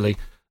that actually,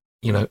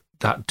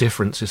 that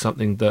difference is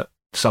something that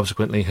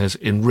subsequently has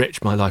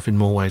enriched my life in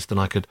more ways than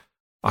I could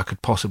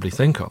possibly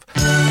think of.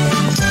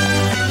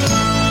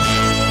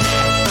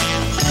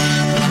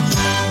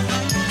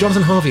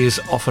 Jonathan Harvey is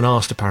often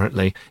asked,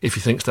 apparently, if he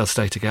thinks they'll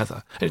stay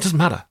together. And it doesn't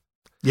matter.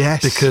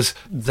 Yes. Because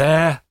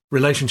their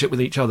relationship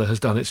with each other has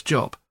done its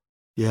job.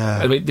 Yeah.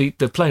 I mean, the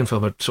play and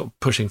film are sort of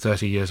pushing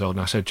 30 years old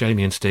now. So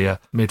Jamie and Steve are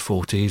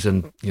mid-40s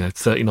and,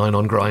 39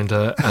 on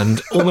Grindr,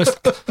 and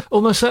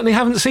almost certainly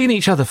haven't seen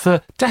each other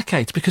for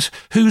decades, because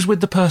who's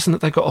with the person that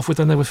they got off with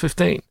when they were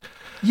 15?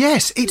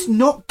 Yes, it's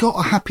not got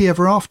a happy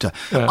ever after.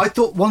 Yeah. I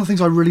thought one of the things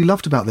I really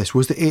loved about this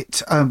was that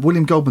it,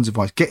 William Goldman's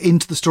advice, get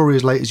into the story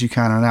as late as you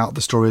can and out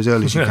the story as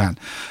early as you can.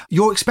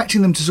 You're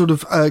expecting them to sort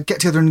of get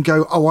together and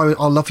go, oh,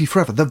 I'll love you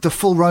forever. The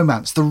full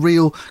romance, the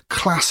real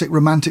classic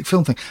romantic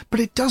film thing. But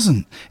it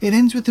doesn't. It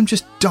ends with them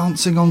just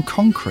dancing on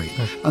concrete.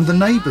 And the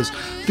neighbours.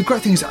 The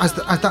great thing is, as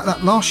that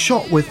last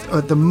shot with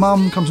the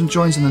mum comes and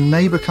joins and the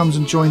neighbour comes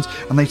and joins,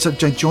 and they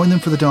join them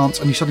for the dance,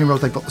 and you suddenly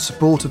realise they've got the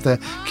support of their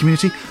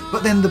community.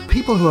 But then the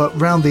people who are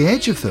around the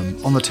edge of them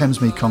on the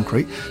Thamesmead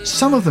concrete,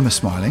 some of them are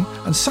smiling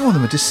and some of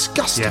them are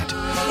disgusted.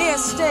 Yeah. Here,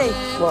 Steve.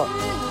 What?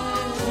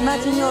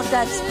 Imagine your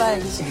dad's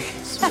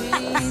face.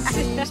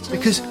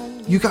 Because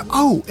you go,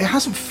 oh, it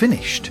hasn't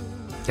finished.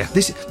 Yeah.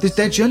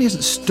 Their journey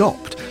hasn't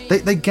stopped.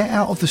 They get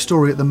out of the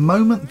story at the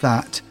moment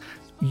that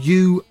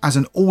you, as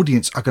an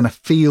audience, are going to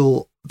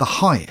feel the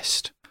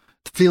highest,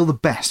 feel the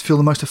best, feel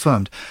the most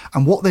affirmed.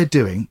 And what they're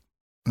doing,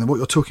 and what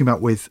you're talking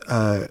about with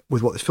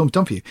what this film's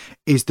done for you,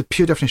 is the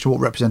pure definition of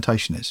what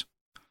representation is.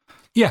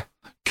 Yeah.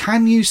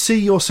 Can you see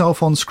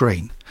yourself on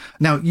screen?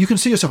 Now, you can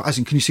see yourself, as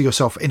in, can you see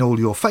yourself in all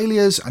your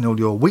failures and all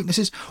your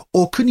weaknesses?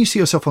 Or can you see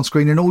yourself on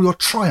screen in all your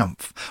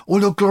triumph, all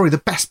your glory, the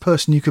best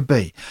person you could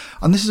be?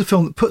 And this is a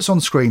film that puts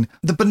on screen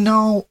the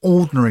banal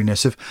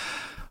ordinariness of,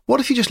 what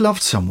if you just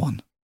loved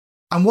someone?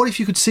 And what if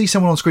you could see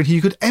someone on screen who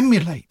you could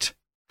emulate?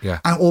 Yeah.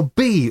 Or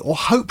be, or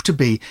hope to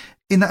be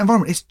in that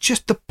environment? It's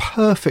just the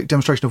perfect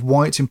demonstration of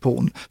why it's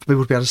important for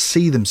people to be able to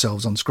see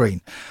themselves on screen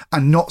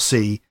and not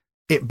see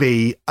it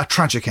be a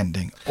tragic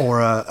ending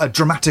or a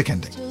dramatic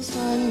ending.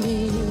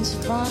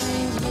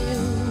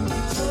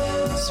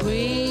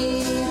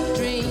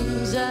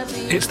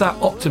 It's that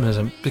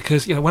optimism,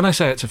 because, when I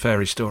say it's a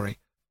fairy story,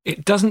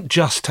 it doesn't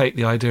just take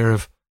the idea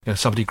of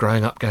somebody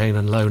growing up gay and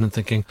alone and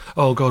thinking,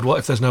 oh God, what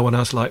if there's no one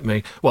else like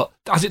me? Well,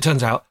 as it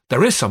turns out,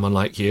 there is someone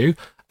like you.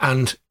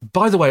 And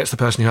by the way, it's the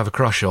person you have a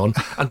crush on.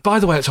 And by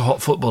the way, it's a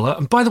hot footballer.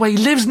 And by the way, he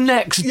lives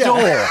next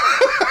door.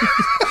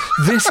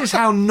 This is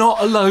how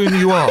not alone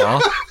you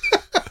are.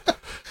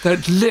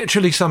 There's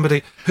literally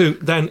somebody who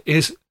then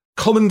is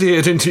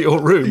commandeered into your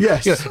room.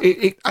 Yes.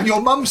 And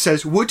your mum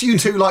says, would you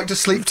two like to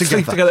sleep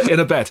together? Sleep together in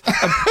a bed.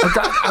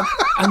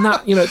 and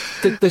that,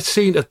 the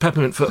scene, the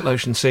peppermint foot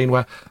lotion scene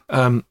where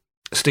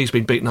Steve's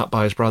been beaten up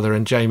by his brother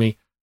and Jamie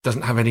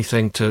doesn't have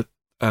anything to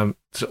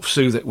sort of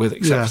soothe it with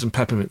except for some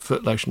peppermint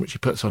foot lotion, which he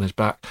puts on his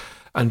back.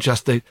 And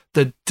just the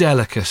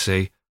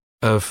delicacy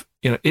of,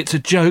 it's a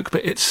joke,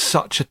 but it's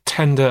such a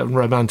tender and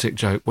romantic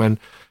joke when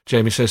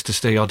Jamie says to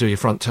Steve, I'll do your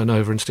front turn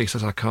over, and Steve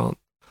says, I can't.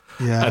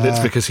 Yeah. And it's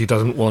because he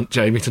doesn't want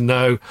Jamie to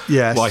know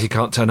why he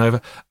can't turn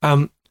over.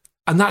 And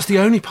that's the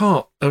only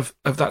part of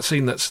that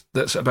scene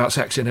that's about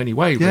sex in any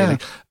way, really.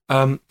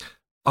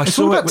 It's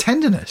all about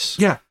tenderness.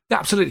 Yeah,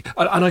 absolutely.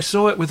 And I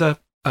saw it with a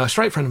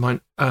straight friend of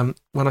mine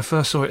when I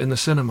first saw it in the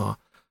cinema.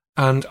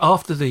 And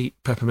after the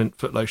peppermint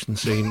foot lotion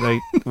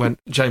scene,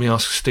 Jamie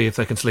asks Steve if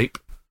they can sleep,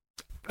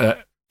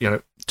 not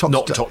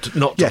top to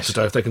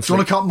toe, if they can sleep. Do you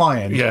want to cut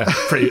my end? Yeah,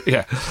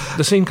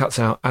 The scene cuts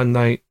out and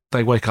they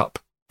wake up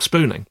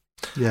spooning.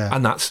 Yeah.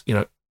 And that's,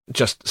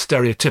 just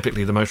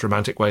stereotypically the most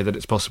romantic way that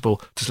it's possible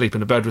to sleep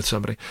in a bed with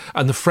somebody.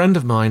 And the friend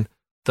of mine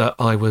that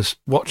I was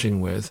watching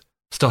with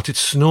started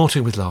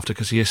snorting with laughter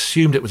because he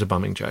assumed it was a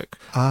bumming joke.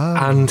 Oh.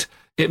 And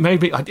it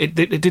made me, it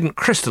didn't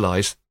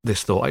crystallise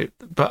this thought,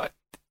 but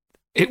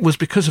it was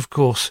because, of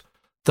course,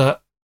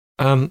 that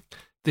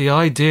the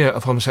idea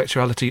of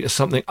homosexuality as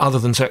something other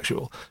than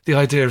sexual, the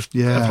idea of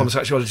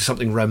homosexuality as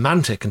something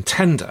romantic and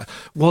tender,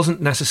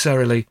 wasn't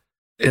necessarily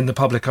in the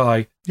public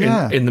eye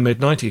in the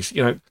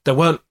mid-90s.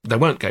 There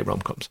weren't gay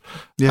rom-coms.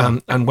 Yeah.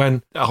 And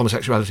when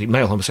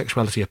male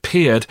homosexuality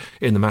appeared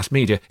in the mass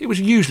media, it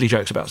was usually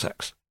jokes about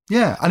sex.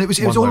 Yeah, and it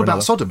was all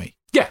about sodomy.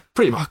 Yeah,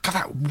 pretty much. Oh, God,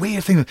 that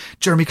weird thing with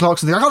Jeremy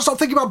Clarkson thing. I can't stop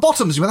thinking about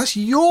bottoms. Well, that's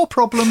your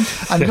problem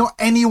and not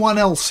anyone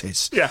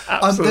else's. Yeah,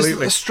 absolutely.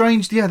 There's a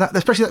strange,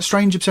 especially that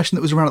strange obsession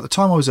that was around at the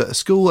time I was at a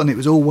school, and it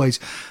was always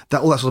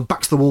all that sort of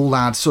back to the wall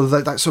lads, sort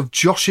of that sort of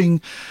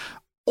joshing,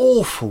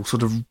 awful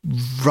sort of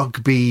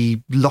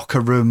rugby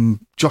locker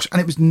room josh, and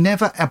it was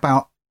never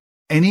about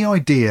any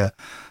idea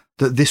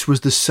that this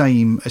was the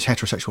same as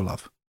heterosexual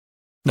love.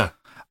 No.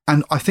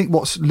 And I think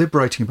what's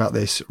liberating about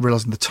this,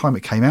 realising the time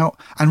it came out,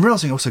 and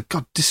realising also,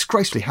 God,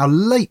 disgracefully, how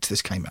late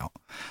this came out.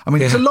 I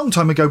mean, it's a long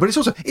time ago, but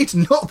it's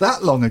not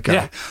that long ago.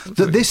 Yeah.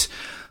 That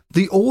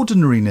the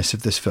ordinariness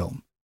of this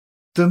film,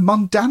 the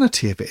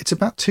mundanity of it, it's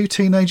about two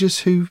teenagers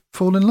who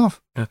fall in love.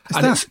 Yeah.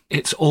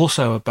 It's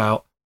also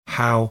about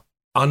how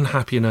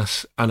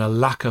unhappiness and a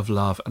lack of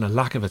love and a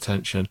lack of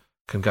attention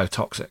can go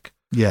toxic.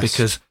 Yes.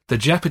 Because the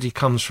jeopardy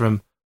comes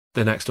from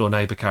the next door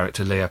neighbour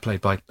character, Leah,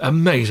 played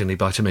amazingly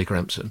by Tamika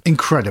Empson.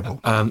 Incredible.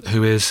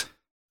 Who is...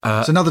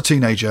 it's another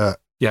teenager.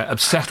 Yeah,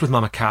 obsessed with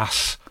Mama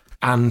Cass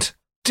and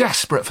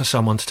desperate for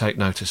someone to take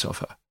notice of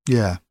her.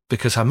 Yeah.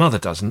 Because her mother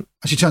doesn't.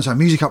 And she turns her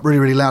music up really,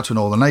 really loud to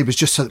all the neighbours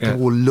just so that people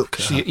will look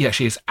at her.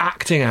 She is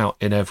acting out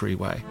in every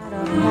way.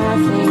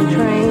 Passing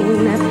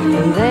train,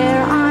 and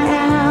there I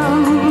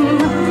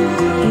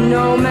am,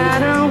 no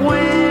matter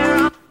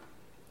where.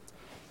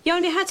 You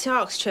only had to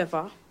ask,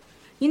 Trevor.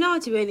 You know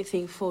I'd do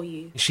anything for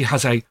you. She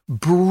has a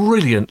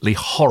brilliantly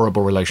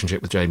horrible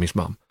relationship with Jamie's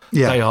mum.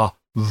 Yeah. They are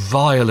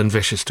vile and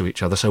vicious to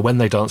each other. So when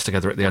they dance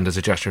together at the end as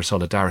a gesture of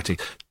solidarity,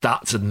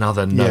 that's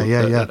another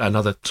note,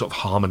 another sort of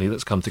harmony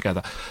that's come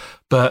together.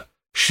 But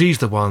she's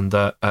the one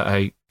that at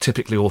a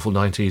typically awful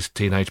 90s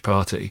teenage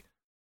party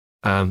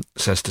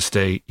says to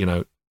Steve,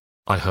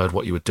 I heard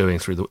what you were doing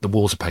through the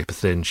walls are paper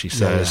thin, she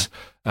says.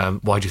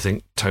 Why do you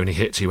think Tony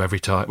hits you every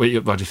time? Why do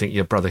you think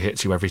your brother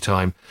hits you every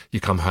time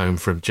you come home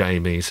from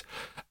Jamie's?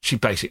 She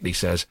basically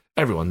says,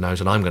 everyone knows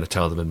and I'm going to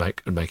tell them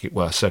and make it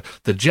worse. So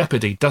the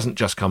jeopardy doesn't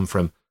just come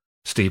from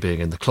Steve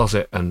being in the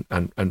closet and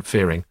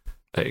fearing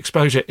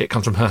exposure. It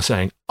comes from her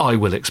saying, I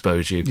will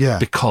expose you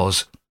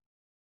because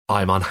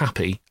I'm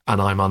unhappy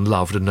and I'm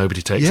unloved and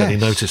nobody takes any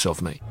notice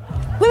of me.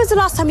 When was the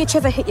last time your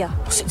Trevor hit you?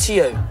 What's it to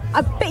you?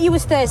 I bet you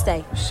was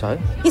Thursday. So?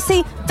 You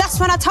see, that's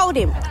when I told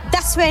him.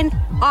 That's when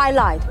I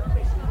lied.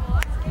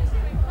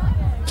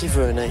 Give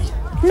her an E.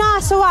 Nah,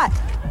 it's all right.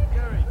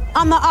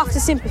 I'm not after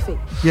sympathy.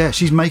 Yeah,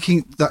 she's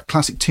making that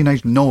classic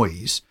teenage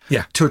noise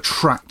to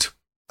attract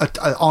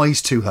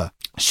eyes to her.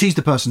 She's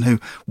the person who,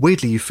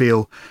 weirdly, you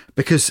feel,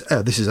 because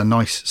this is a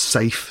nice,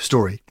 safe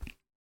story,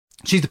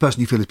 she's the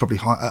person you feel is probably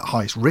at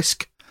highest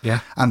risk.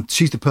 Yeah. And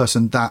she's the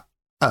person that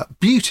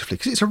beautifully,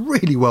 because it's a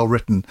really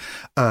well-written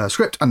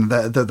script and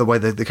the way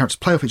the characters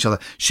play off each other,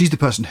 she's the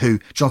person who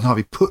Jonathan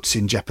Harvey puts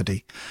in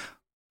jeopardy,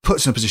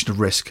 puts in a position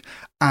of risk,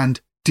 and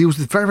deals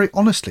with very, very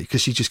honestly,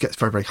 because she just gets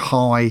very, very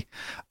high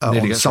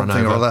on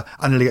something or other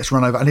and nearly gets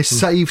run over and is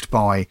saved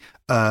by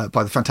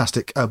the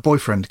fantastic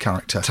boyfriend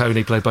character.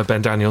 Tony, played by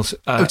Ben Daniels.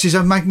 Which is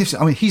a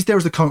magnificent... I mean, he's there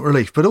as the comic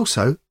relief, but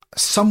also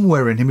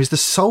somewhere in him is the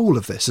soul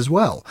of this as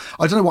well.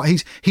 I don't know what...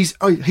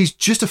 He's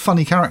just a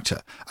funny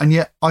character, and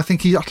yet I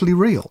think he's utterly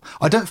real.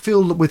 I don't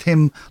feel with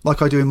him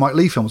like I do in Mike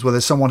Leigh films, where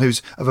there's someone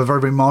who's of a very,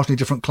 very marginally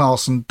different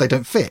class and they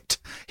don't fit.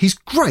 He's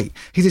great.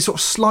 He's this sort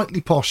of slightly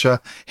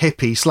posher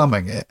hippie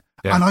slumming it.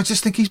 Yeah. And I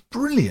just think he's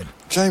brilliant.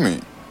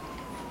 Jamie,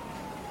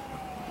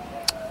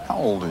 how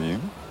old are you?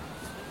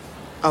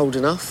 Old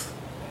enough.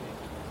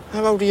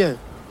 How old are you?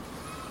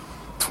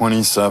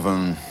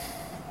 27.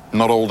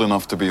 Not old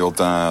enough to be your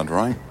dad,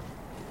 right?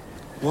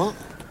 What?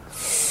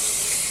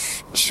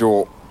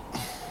 Sure.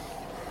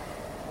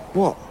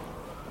 What?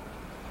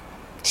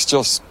 It's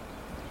just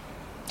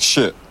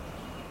shit,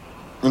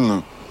 isn't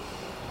it?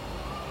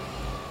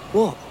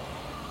 What?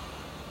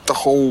 The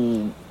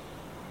whole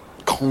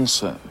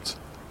concept.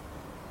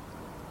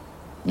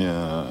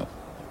 Yeah.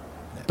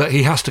 But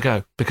he has to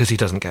go because he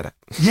doesn't get it.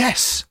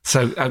 Yes.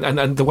 So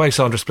and the way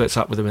Sandra splits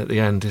up with him at the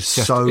end is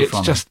just so it's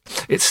funny.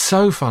 It's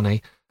so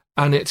funny,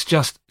 and it's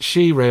just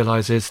she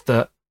realises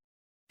that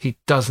he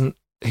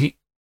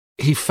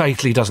he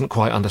fatally doesn't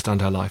quite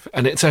understand her life.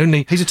 And it's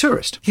only... He's a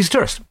tourist. He's a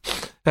tourist.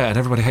 Yeah, and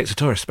everybody hates a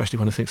tourist, especially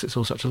when he thinks it's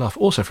all such a laugh.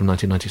 Also from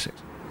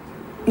 1996.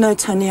 No,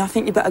 Tony, I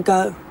think you better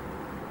go.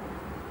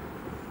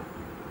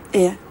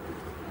 Here.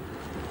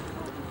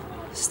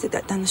 Stick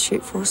that down the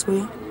chute for us, will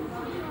you?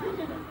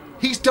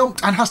 He's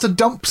dumped and has to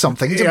dump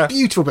something. It's a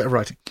beautiful bit of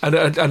writing. And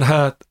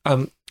her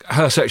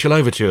sexual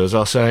overtures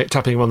are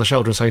tapping him on the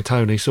shoulder and saying,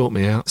 "Tony, sort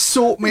me out.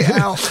 Sort me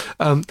out."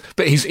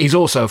 But he's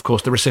also, of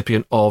course, the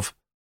recipient of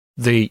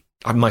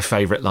my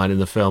favourite line in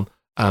the film,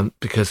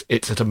 because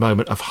it's at a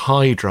moment of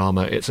high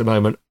drama. It's a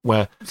moment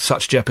where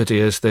such jeopardy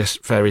as this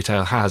fairy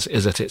tale has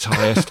is at its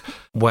highest,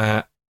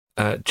 where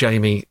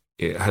Jamie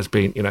has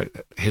been,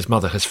 his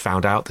mother has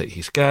found out that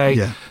he's gay.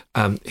 Yeah.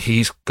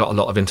 He's got a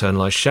lot of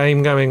internalised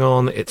shame going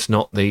on. It's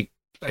not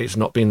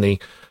been the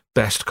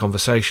best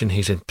conversation.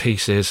 He's in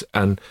pieces,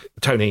 and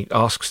Tony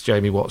asks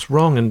Jamie what's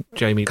wrong, and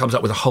Jamie comes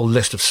up with a whole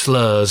list of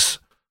slurs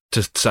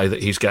to say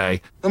that he's gay.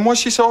 Then why's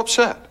she so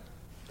upset?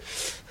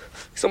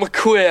 Because I'm a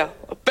queer,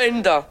 a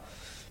bender,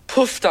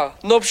 puffter,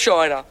 knob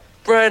shiner,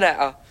 brown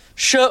hatter,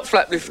 shirt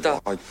flap lifter.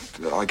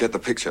 I get the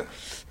picture.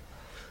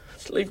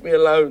 Just leave me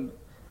alone.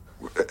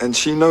 And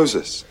she knows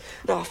this?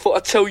 No, I thought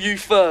I'd tell you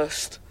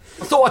first.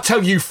 It's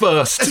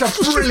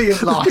a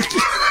brilliant line.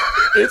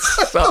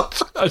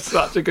 It's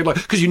such a good line.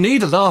 Because you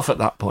need a laugh at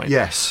that point.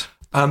 Yes.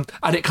 And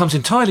it comes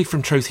entirely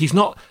from truth. He's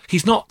not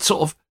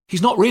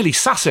really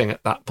sassing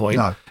at that point.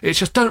 No. It's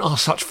just, don't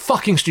ask such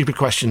fucking stupid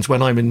questions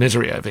when I'm in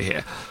misery over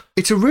here.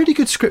 It's a really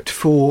good script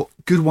for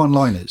good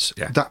one-liners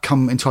that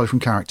come entirely from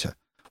character.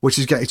 Which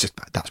is, it's just,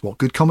 that's what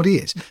good comedy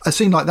is. A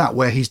scene like that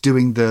where he's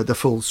doing the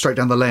full straight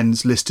down the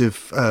lens list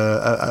of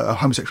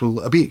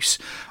homosexual abuse,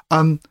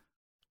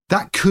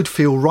 that could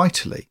feel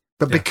rightly.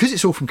 But because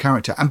it's all from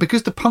character, and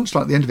because the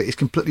punchline at the end of it is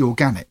completely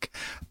organic,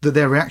 that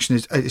their reaction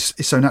is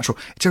so natural,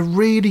 it's a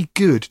really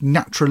good,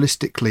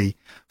 naturalistically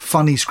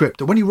funny script.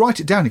 That when you write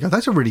it down, you go,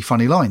 those are really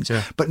funny lines.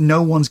 Yeah. But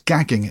no one's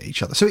gagging at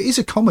each other. So it is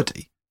a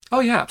comedy. Oh,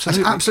 yeah,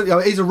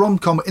 absolutely. It is a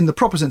rom-com in the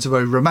proper sense of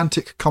a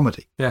romantic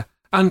comedy. Yeah.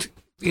 And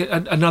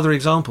another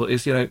example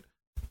is,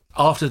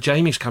 after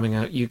Jamie's coming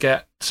out, you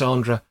get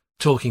Sandra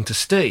talking to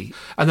Steve,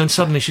 and then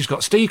suddenly she's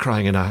got Steve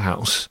crying in her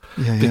house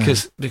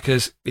because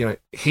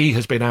he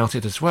has been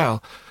outed as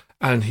well,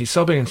 and he's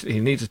sobbing and he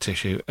needs a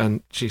tissue,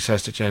 and she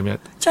says to Jamie,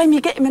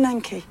 get him an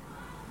hanky.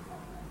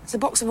 There's a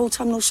box of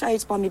autumnal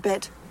shades by my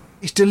bed.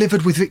 It's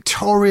delivered with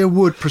Victoria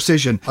Wood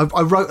precision.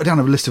 I wrote down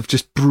a list of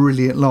just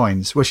brilliant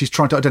lines where she's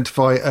trying to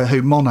identify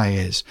who Monet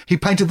is. He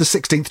painted the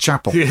 16th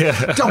Chapel.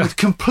 Yeah. Done with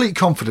complete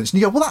confidence.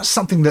 And you go, well, that's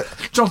something that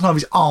Jonathan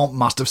Harvey's aunt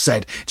must have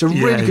said. It's a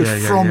really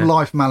good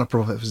from-life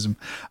malapropism.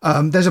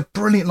 There's a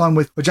brilliant line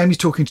where Jamie's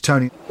talking to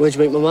Tony. Where'd you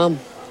meet my mum?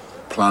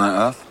 Planet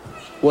Earth.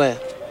 Where?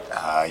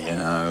 Out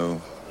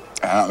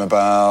and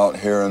about,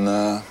 here and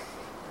there.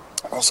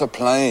 What's a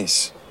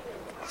place?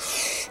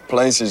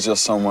 Place is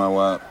just somewhere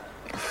where...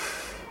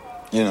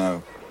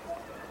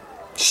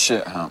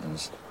 shit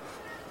happens.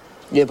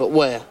 Yeah, but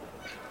where?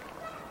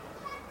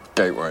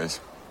 Gateways.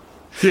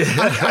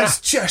 Yeah.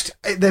 It's just,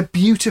 they're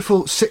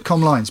beautiful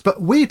sitcom lines,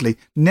 but weirdly,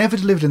 never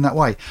delivered in that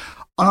way.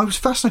 And I was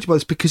fascinated by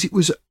this because it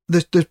was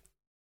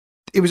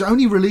it was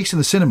only released in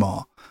the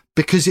cinema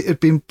because it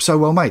had been so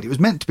well made. It was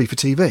meant to be for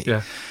TV.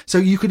 Yeah. So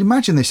you could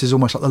imagine this as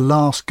almost like the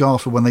last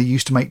gasp of when they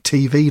used to make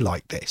TV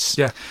like this.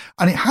 Yeah.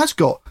 And it has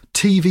got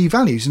TV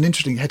values. And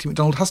interesting, Hetty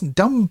MacDonald hasn't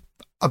done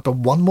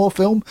one more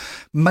film,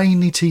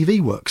 mainly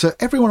TV work. So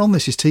everyone on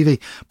this is TV,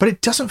 but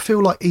it doesn't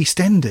feel like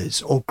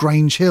EastEnders or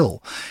Grange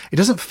Hill. It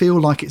doesn't feel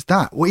like it's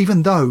that. Well,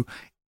 even though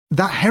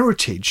that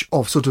heritage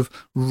of sort of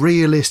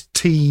realist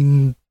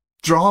teen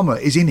drama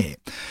is in it.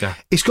 Yeah.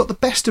 It's got the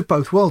best of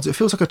both worlds. It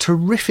feels like a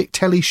terrific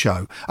telly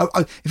show.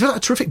 It feels like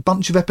a terrific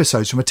bunch of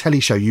episodes from a telly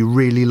show you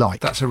really like.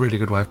 That's a really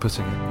good way of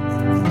putting it.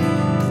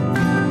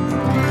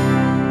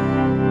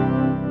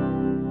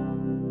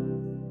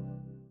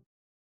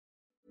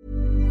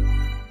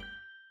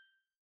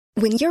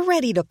 When you're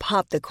ready to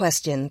pop the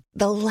question,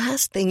 the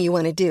last thing you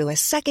want to do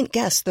is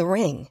second-guess the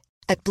ring.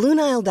 At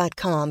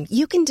BlueNile.com,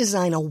 you can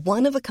design a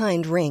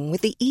one-of-a-kind ring with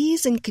the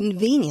ease and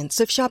convenience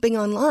of shopping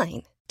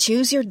online.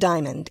 Choose your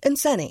diamond and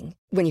setting.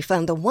 When you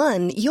find the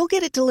one, you'll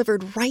get it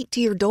delivered right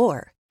to your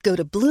door. Go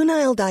to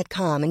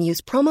BlueNile.com and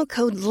use promo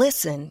code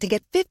LISTEN to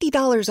get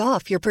 $50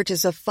 off your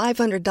purchase of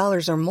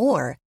 $500 or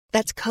more.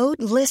 That's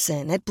code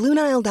LISTEN at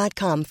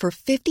BlueNile.com for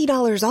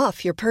 $50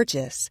 off your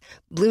purchase.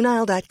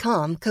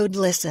 BlueNile.com, code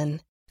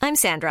LISTEN. I'm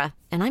Sandra,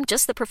 and I'm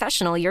just the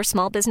professional your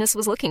small business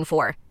was looking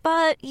for.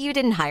 But you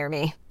didn't hire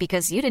me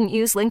because you didn't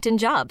use LinkedIn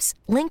Jobs.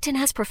 LinkedIn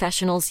has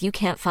professionals you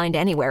can't find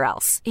anywhere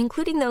else,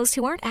 including those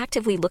who aren't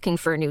actively looking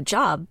for a new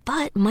job,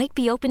 but might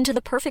be open to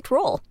the perfect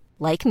role,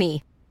 like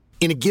me.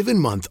 In a given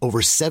month,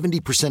 over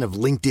 70% of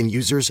LinkedIn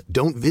users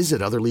don't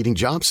visit other leading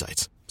job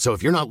sites. So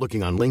if you're not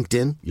looking on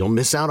LinkedIn, you'll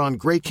miss out on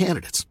great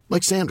candidates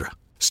like Sandra.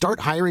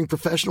 Start hiring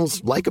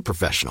professionals like a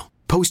professional.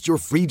 Post your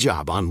free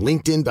job on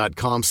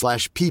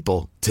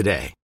linkedin.com/people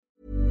today.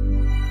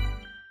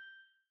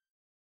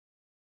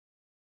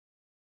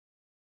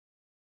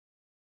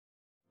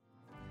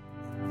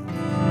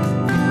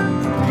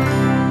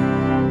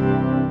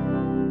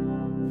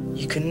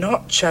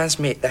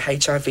 transmit the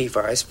HIV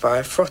virus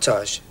via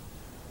frottage.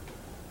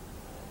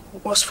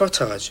 What's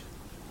frottage?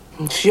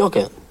 It's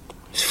yogurt.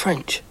 It's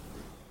French.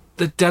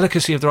 The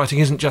delicacy of the writing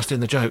isn't just in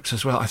the jokes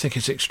as well. I think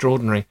it's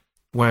extraordinary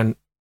when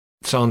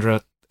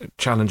Sandra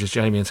challenges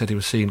Jamie and said he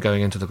was seen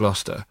going into the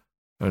Gloucester.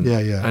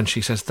 And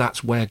she says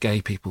that's where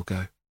gay people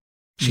go.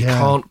 She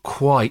can't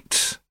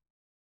quite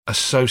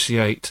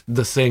associate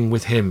the thing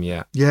with him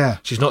yet. Yeah.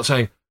 She's not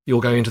saying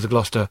you're going into the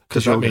Gloucester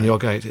because that mean you're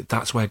gay.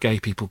 That's where gay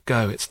people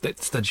go. It's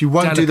the She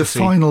won't delicacy. do the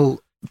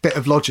final bit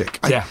of logic.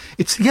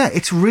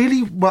 It's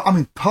really, well, I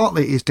mean,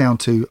 partly it is down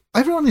to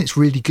everyone. It's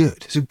really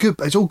good.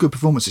 It's all good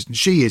performances, and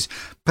she is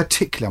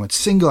particularly, I would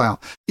single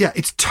out. Yeah,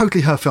 it's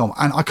totally her film,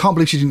 and I can't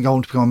believe she didn't go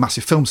on to become a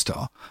massive film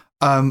star.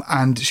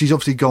 And she's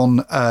obviously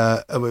gone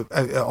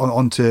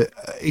on to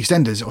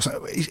EastEnders. Or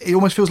something. It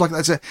almost feels like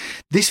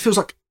this feels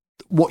like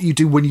what you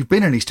do when you've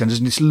been in EastEnders,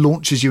 and this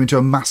launches you into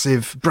a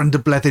massive Brenda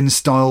Blethyn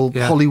style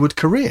Hollywood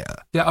career.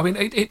 Yeah, I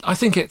mean, I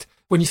think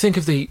when you think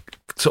of the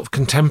sort of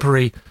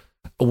contemporary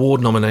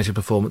award-nominated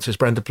performances,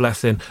 Brenda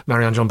Blethyn,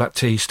 Marianne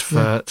Jean-Baptiste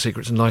for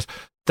Secrets and Lies,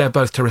 they're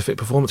both terrific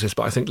performances,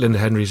 but I think Linda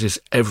Henry's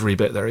is every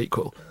bit their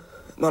equal.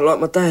 Not like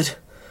my dad.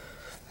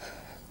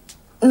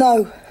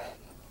 No.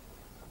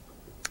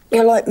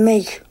 You're like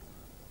me.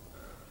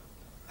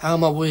 How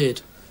am I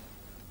weird?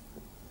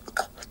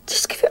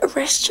 Just give it a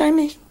rest,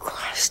 Jamie.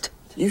 Christ.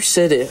 You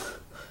said it.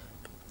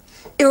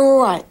 You're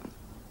all right.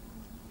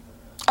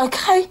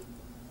 Okay?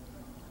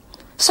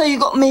 So you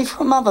got me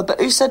for a mother, but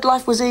who said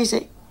life was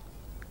easy?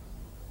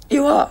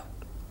 You are.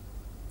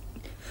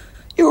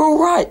 You're all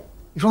right.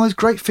 It's one of those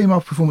great female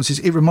performances.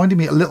 It reminded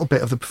me a little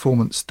bit of the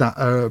performance that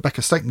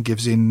Rebecca Staton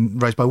gives in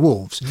Raised by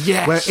Wolves.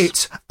 Yes. Where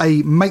it's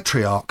a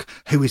matriarch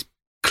who is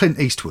Clint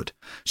Eastwood.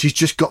 She's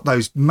just got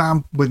those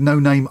man with no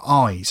name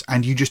eyes,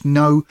 and you just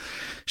know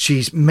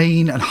she's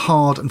mean and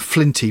hard and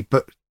flinty,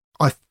 but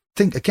I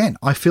think, again,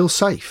 I feel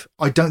safe.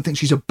 I don't think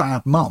she's a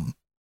bad mum.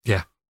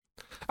 Yeah.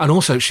 And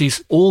also,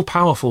 she's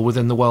all-powerful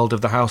within the world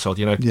of the household.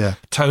 You know,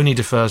 Tony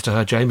defers to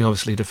her, Jamie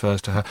obviously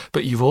defers to her,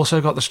 but you've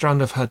also got the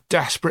strand of her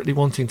desperately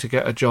wanting to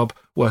get a job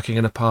working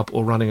in a pub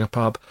or running a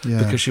pub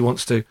because she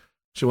wants to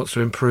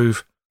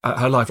improve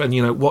her life. And,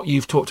 you know, what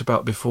you've talked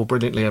about before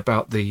brilliantly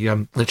about the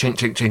chink,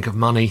 chink, chink of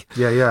money.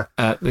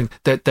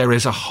 There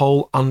is a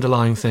whole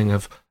underlying thing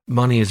of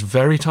money is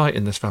very tight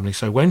in this family.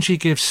 So when she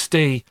gives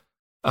Steve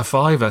a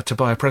 £5 to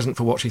buy a present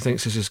for what she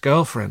thinks is his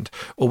girlfriend,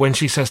 or when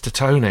she says to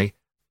Tony,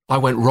 I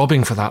went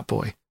robbing for that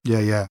boy.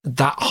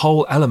 That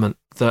whole element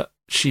that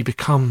she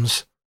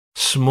becomes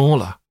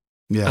smaller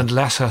and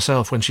less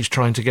herself when she's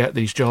trying to get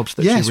these jobs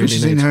that she really which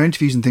is needs. in her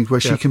interviews and things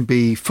where she can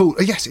be full.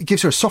 Yes, it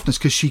gives her a softness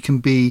because she can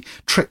be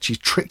tricked. She's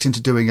tricked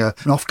into doing an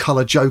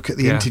off-colour joke at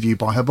the interview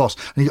by her boss.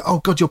 And you go, oh,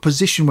 God, your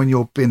position when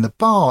you're in the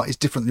bar is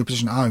different than your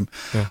position at home.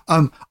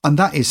 And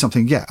that is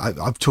something,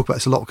 I've talked about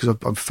this a lot because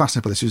I'm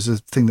fascinated by this. It was a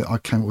thing that I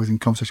came up with in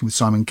conversation with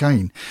Simon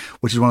Kane,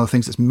 which is one of the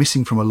things that's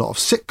missing from a lot of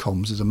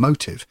sitcoms as a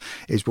motive,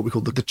 is what we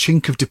call the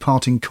chink of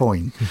departing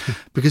coin.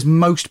 Because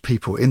most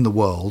people in the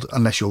world,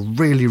 unless you're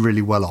really,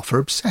 really well off, are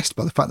obsessed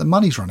by the fact that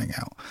money's running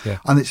out.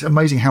 And it's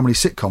amazing how many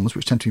sitcoms,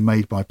 which tend to be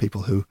made by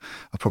people who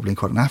are probably in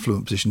quite an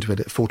affluent position to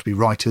afford to be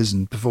writers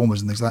and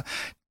performers and things like that,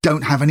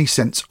 don't have any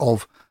sense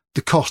of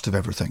the cost of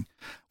everything.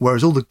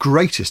 Whereas all the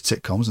greatest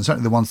sitcoms, and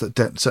certainly the ones that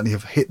certainly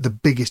have hit the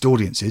biggest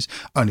audiences,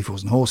 Only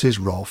Fools and Horses,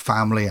 Royal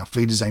Family, Auf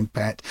Wiedersehen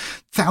Pet,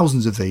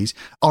 thousands of these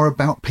are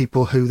about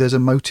people who there's a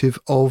motive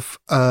of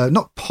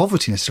not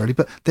poverty necessarily,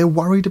 but they're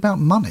worried about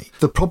money.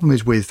 The problem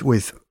is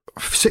with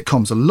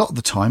sitcoms a lot of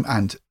the time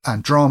and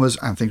dramas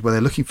and things where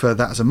they're looking for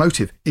that as a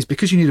motive is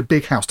because you need a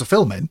big house to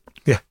film in.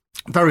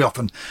 Very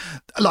often,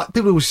 like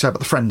people always say about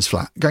the Friends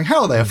flat, going,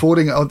 how are they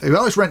affording it? Oh,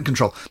 it's rent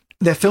control.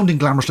 They're filmed in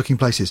glamorous looking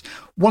places.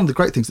 One of the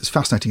great things that's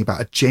fascinating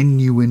about a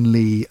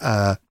genuinely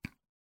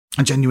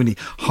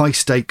high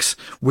stakes,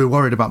 we're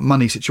worried about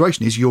money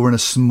situation is you're in a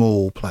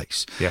small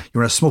place.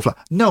 You're in a small flat.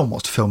 No one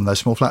wants to film in those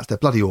small flats. They're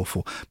bloody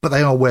awful, but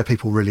they are where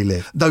people really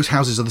live. Those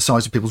houses are the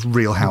size of people's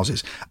real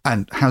houses,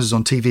 and houses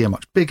on TV are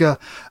much bigger.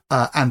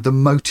 And the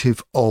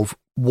motive of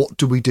what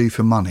do we do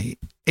for money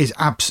is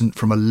absent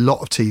from a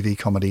lot of TV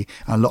comedy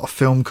and a lot of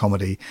film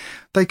comedy.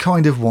 They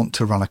kind of want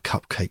to run a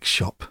cupcake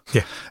shop.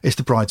 It's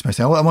the bridesmaid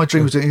thing. My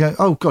dream was doing, you go,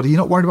 oh God, are you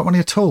not worried about money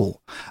at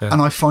all?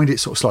 And I find it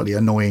sort of slightly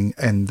annoying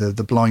and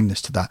the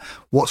blindness to that.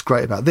 What's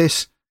great about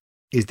this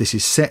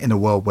is set in a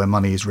world where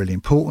money is really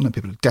important and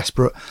people are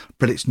desperate,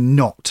 but it's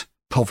not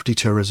poverty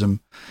tourism.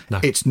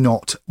 It's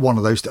not one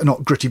of those,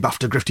 not gritty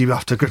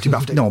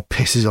BAFTA. No one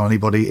pisses on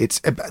anybody.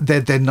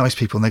 They're nice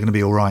people and they're going to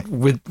be all right.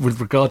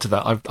 With regard to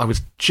that, I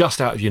was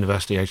just out of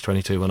university, age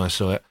 22, when I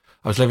saw it.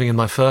 I was living in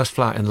my first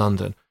flat in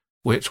London,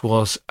 which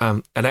was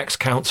an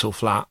ex-council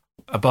flat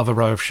above a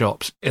row of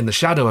shops in the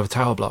shadow of a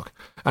tower block.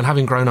 And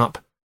having grown up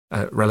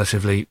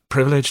relatively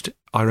privileged,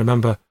 I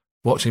remember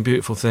watching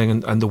Beautiful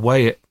Thing and the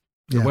way it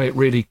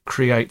really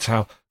creates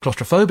how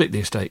claustrophobic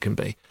the estate can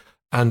be.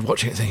 and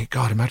watching it thinking,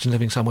 God, imagine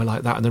living somewhere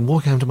like that, and then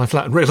walking home to my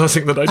flat and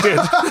realising that I did.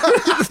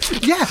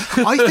 Yeah,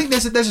 I think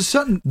there's a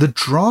certain... The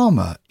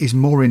drama is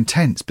more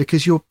intense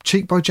because you're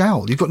cheek by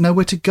jowl. You've got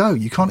nowhere to go.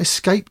 You can't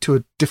escape to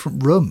a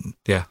different room.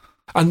 Yeah,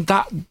 and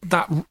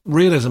that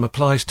realism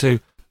applies to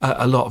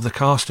a lot of the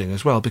casting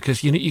as well,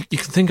 because you can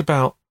think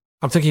about...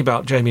 I'm thinking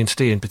about Jamie and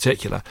Steve in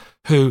particular,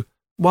 who...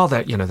 While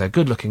they're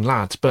good-looking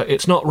lads, but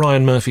it's not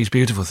Ryan Murphy's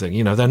Beautiful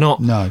Thing. They're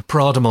not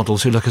Prada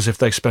models who look as if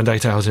they spend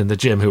 8 hours in the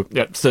gym.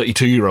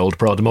 32-year-old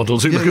Prada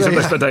models who look as if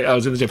they spend 8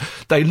 hours in the gym.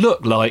 They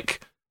look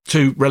like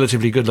two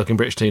relatively good-looking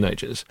British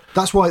teenagers.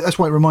 That's why it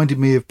reminded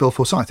me of Bill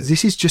Forsyth.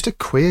 This is just a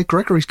queer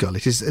Gregory's Girl.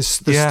 It is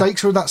the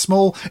stakes are that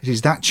small. It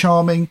is that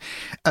charming.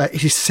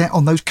 It is set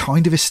on those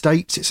kind of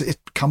estates. It's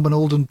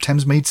Cumbernauld and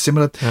Thamesmead,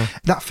 similar. Yeah.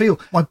 That feel.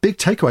 My big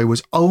takeaway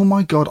was, oh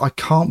my God, I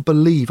can't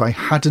believe I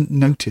hadn't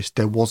noticed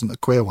there wasn't a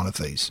queer one of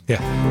these.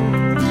 Yeah.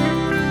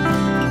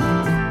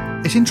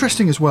 It's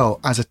interesting as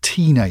well as a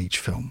teenage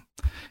film,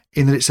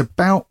 in that it's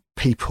about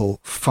people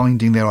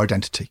finding their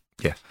identity.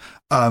 Yeah.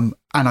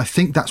 And I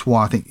think that's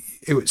why I think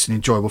it's an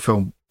enjoyable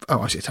film.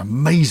 Oh, actually, it's an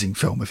amazing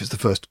film if it's the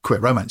first queer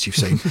romance you've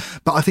seen.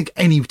 But I think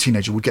any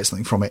teenager would get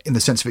something from it, in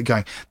the sense of it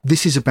going,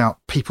 this is about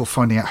people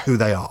finding out who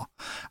they are.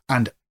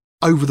 And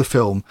over the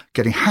film,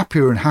 getting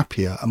happier and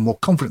happier and more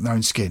confident in their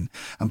own skin.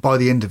 And by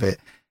the end of it,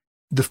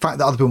 the fact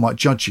that other people might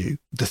judge you,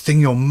 the thing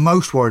you're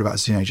most worried about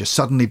as a teenager,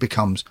 suddenly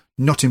becomes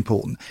not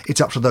important.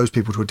 It's up to those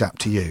people to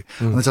adapt to you.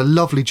 And there's a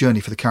lovely journey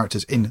for the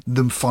characters in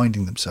them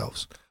finding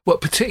themselves. Well,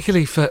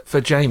 particularly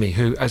for Jamie,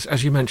 who,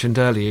 as you mentioned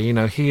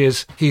earlier, he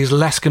is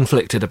less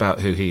conflicted about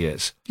who he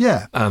is,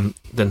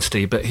 than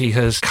Steve, but he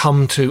has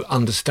come to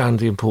understand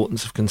the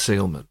importance of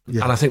concealment.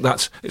 Yeah. And I think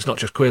it's not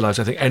just queer lives.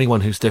 I think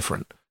anyone who's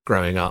different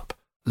growing up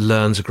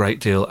learns a great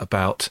deal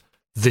about,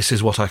 this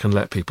is what I can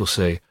let people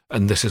see,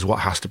 and this is what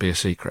has to be a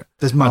secret.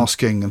 There's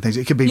masking and things.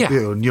 It could be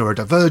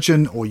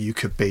neurodivergent, or you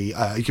could be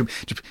you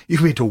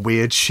could be into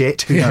weird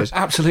shit. Who knows?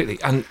 Absolutely.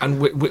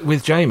 And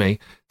with Jamie,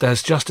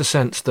 there's just a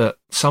sense that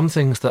some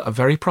things that are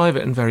very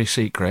private and very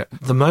secret,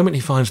 the moment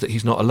he finds that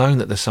he's not alone,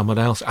 that there's someone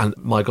else, and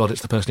my God,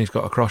 it's the person he's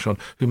got a crush on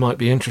who might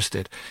be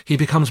interested, he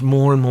becomes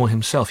more and more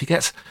himself. He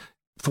gets,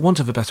 for want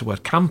of a better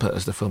word, camper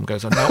as the film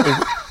goes on. Now,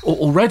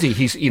 already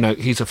he's a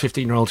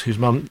 15-year-old whose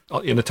mum,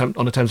 on a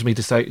Thamesmead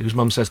estate, whose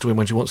mum says to him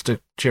when she wants to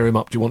cheer him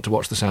up, do you want to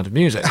watch The Sound of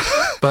Music?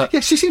 But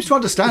yeah, she seems to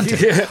understand it.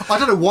 Yeah. I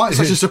don't know why it's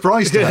such a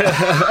surprise to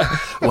her.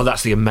 Well,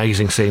 that's the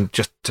amazing scene,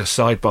 just to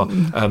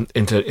sidebar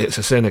into It's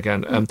a Sin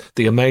again,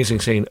 the amazing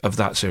scene of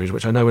that series,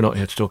 which I know we're not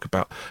here to talk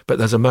about, but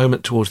there's a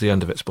moment towards the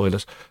end of it,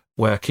 spoilers,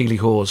 where Keeley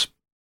Hawes,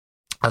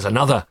 as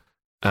another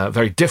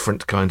very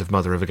different kind of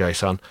mother of a gay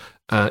son,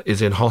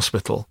 is in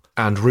hospital,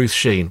 and Ruth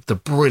Sheen, the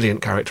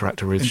brilliant character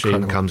actor Ruth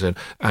Sheen, comes in,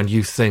 and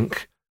you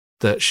think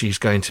that she's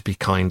going to be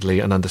kindly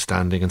and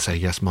understanding and say,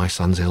 yes, my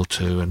son's ill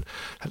too, and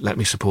let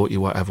me support you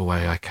whatever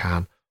way I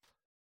can.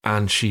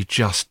 And she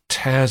just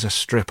tears a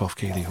strip off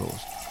Keeley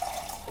Hawes.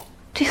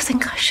 Do you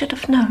think I should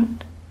have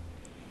known?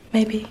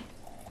 Maybe.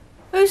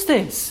 Who's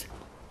this?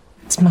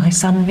 It's my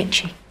son,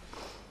 Richie.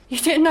 You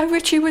didn't know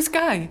Richie was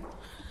gay?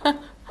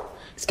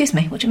 Excuse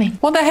me, what do you mean?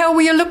 What the hell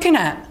were you looking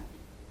at?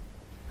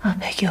 I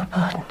beg your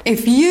pardon.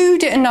 If you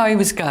didn't know he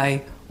was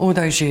gay all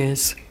those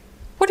years,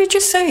 what did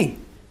you see?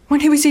 When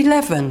he was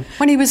 11,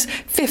 when he was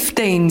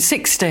 15,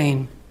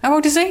 16. How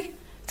old is he?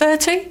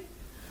 30?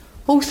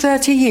 All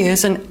 30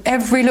 years, and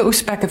every little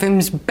speck of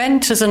him's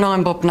bent as a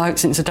 9-bob note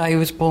since the day he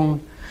was born.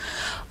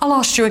 I'll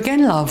ask you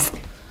again, love.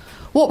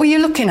 What were you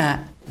looking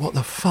at? What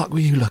the fuck were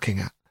you looking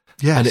at?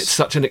 Yes. And it's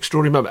such an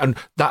extraordinary moment.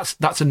 And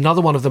that's another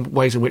one of the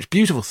ways in which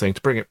Beautiful Thing,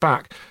 to bring it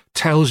back,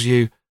 tells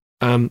you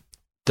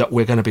that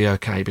we're going to be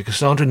okay, because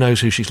Sandra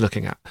knows who she's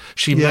looking at.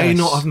 She may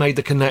not have made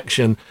the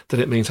connection that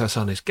it means her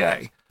son is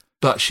gay,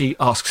 but she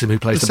asks him who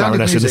plays the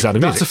Baroness in The Sound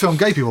of Music. That's a film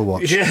gay people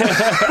watch. Yeah.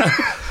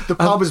 The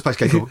pub is a place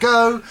gay people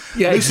go.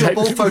 Yeah, exactly.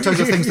 Ball photos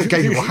of things that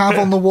gay people have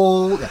on the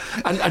wall. Yeah.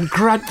 And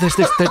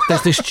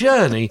there's this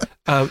journey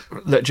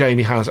that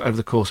Jamie has over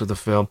the course of the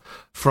film,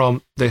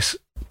 from this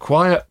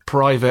quiet,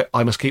 private,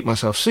 I must keep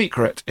myself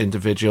secret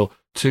individual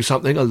to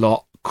something a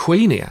lot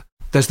queenier.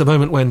 There's the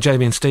moment when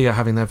Jamie and Steve are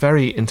having their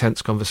very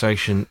intense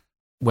conversation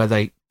where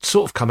they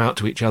sort of come out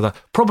to each other,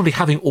 probably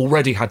having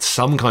already had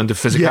some kind of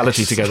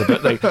physicality together,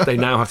 but they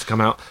now have to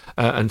come out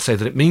and say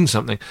that it means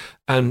something.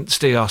 And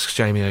Steve asks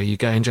Jamie, are you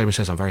gay? And Jamie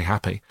says, I'm very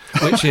happy,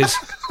 which is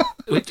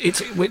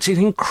it's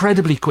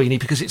incredibly queeny,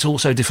 because it's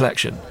also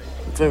deflection.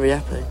 I'm very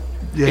happy.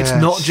 Yes.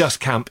 It's not just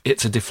camp,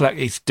 it's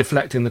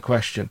deflecting the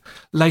question.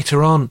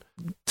 Later on,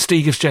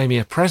 Steve gives Jamie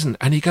a present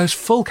and he goes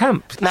full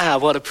camp. Now,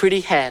 what a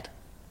pretty hat.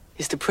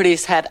 It's the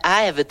prettiest hat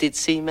I ever did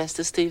see,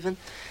 Master Stephen.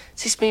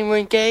 Does this mean we're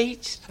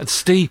engaged? And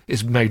Steve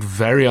is made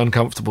very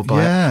uncomfortable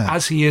by it,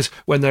 as he is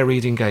when they're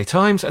reading Gay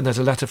Times, and there's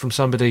a letter from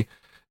somebody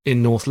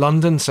in North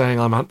London saying,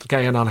 I'm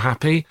gay and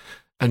unhappy,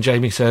 and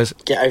Jamie says,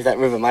 get over that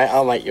river, mate,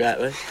 I'll make you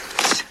happy.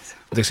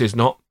 This is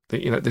not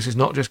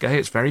just gay,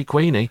 it's very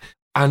queeny.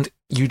 And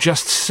you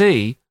just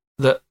see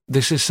that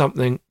this is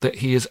something that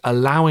he is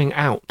allowing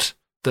out,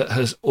 that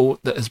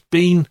has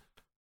been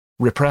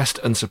repressed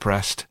and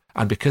suppressed,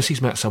 And because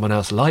he's met someone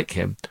else like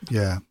him,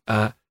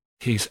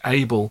 he's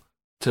able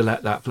to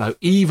let that flow,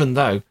 even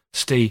though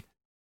Steve,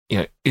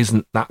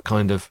 isn't that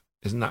kind of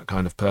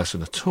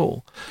person at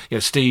all.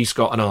 Steve's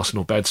got an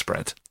Arsenal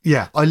bedspread.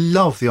 Yeah, I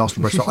love the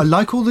Arsenal bedspread. I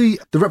like all the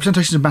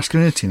representations of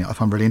masculinity in it. I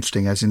find really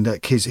interesting, as in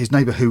his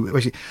neighbour who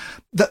basically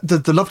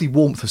the lovely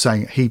warmth of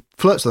saying he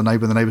flirts with the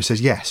neighbour and the neighbour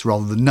says yes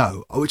rather than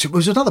no, which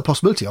was another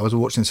possibility. I was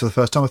watching this for the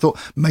first time. I thought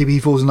maybe he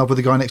falls in love with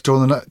the guy next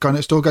door, and the guy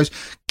next door goes,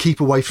 "Keep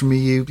away from me,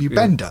 you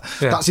bender."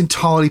 Yeah. That's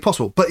entirely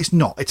possible, but it's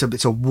not.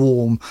 It's a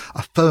warm,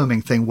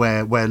 affirming thing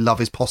where love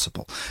is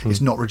possible.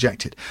 It's not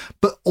rejected.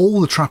 But all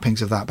the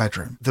trappings of that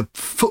bedroom, the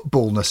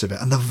footballness of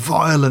it, and the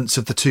violence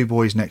of the two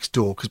boys next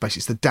door, because basically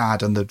it's the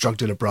dad and the drug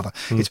dealer brother.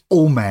 It's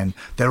all men.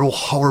 They're all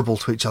horrible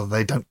to each other.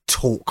 They don't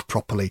talk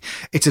properly.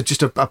 It's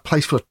just a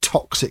place full of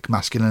toxic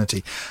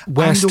masculinity.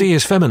 Where Steve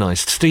is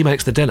feminised. Steve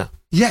makes the dinner.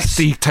 Yes.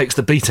 Steve takes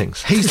the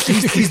beatings.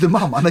 He's the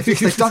mum, and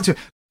they've done to him.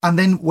 And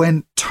then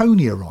when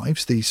Tony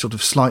arrives, the sort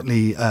of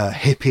slightly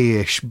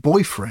hippie-ish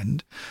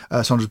boyfriend,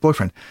 Sandra's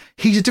boyfriend,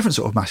 he's a different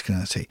sort of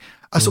masculinity.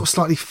 A sort of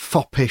slightly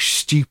foppish,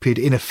 stupid,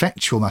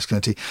 ineffectual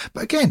masculinity.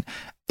 But again,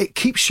 it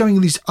keeps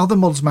showing these other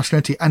models of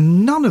masculinity,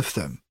 and none of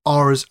them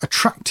are as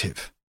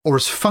attractive or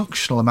as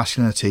functional a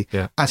masculinity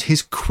as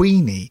his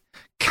queenie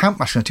camp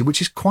masculinity,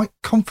 which is quite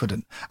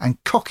confident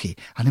and cocky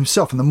and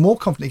himself. And the more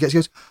confident he gets, he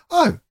goes,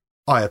 "Oh,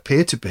 I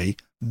appear to be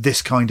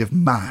this kind of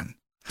man.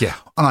 Yeah.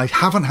 And I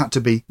haven't had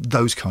to be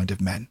those kind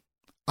of men."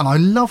 And I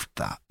loved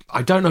that.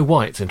 I don't know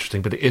why it's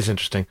interesting, but it is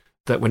interesting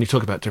that when you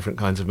talk about different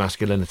kinds of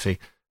masculinity,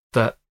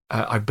 that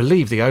I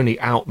believe the only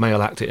out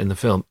male actor in the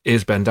film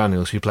is Ben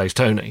Daniels, who plays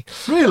Tony.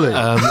 Really?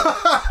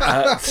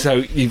 So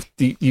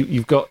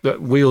you've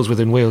got wheels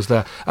within wheels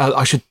there.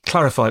 I should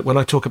clarify, when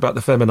I talk about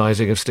the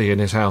feminising of Steve in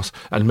his house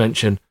and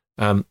mention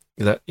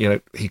that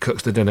he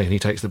cooks the dinner and he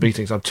takes the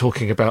beatings, I'm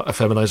talking about a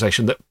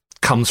feminisation that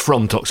comes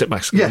from toxic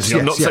masculinity.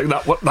 I'm not saying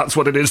that's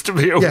what it is to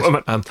be a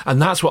woman.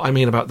 And that's what I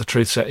mean about the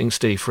truth setting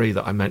Steve free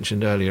that I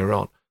mentioned earlier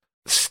on.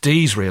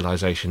 Steve's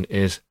realisation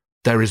is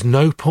there is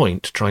no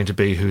point trying to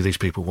be who these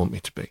people want me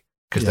to be,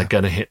 because they're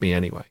going to hit me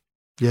anyway.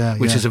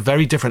 Which is a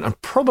very different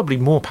and probably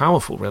more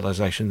powerful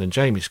realisation than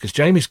Jamie's, because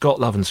Jamie's got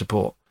love and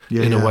support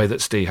in a way that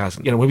Steve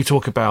hasn't. When we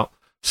talk about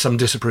some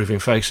disapproving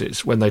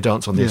faces when they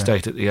dance on the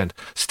estate at the end,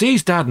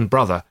 Steve's dad and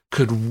brother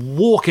could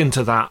walk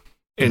into that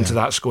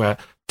square,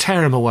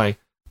 tear him away,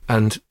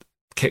 and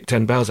kick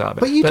 10 bells out of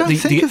it. But you don't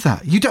think of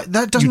that.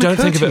 That doesn't. You don't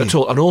occur think of to it you. at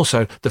all. And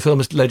also, the film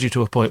has led you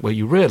to a point where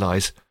you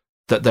realise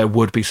that there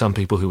would be some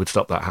people who would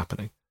stop that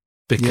happening.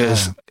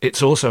 Because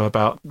it's also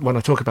about, when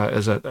I talk about it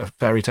as a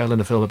fairy tale and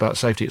a film about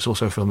safety, it's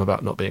also a film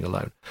about not being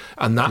alone.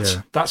 And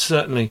that's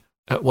certainly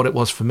what it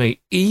was for me,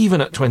 even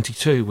at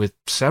 22, with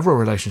several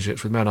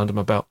relationships with men under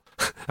my belt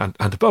and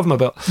above my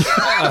belt.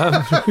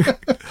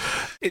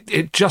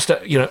 It just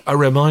a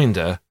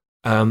reminder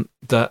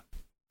that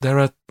there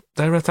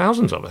are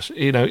thousands of us.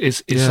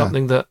 Is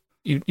something that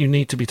you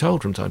need to be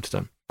told from time to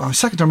time. The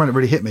second time around it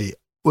really hit me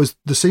was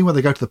the scene where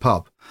they go to the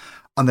pub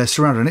and they're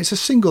surrounded, and it's a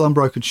single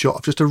unbroken shot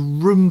of just a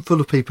room full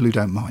of people who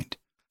don't mind.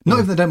 Not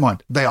even they don't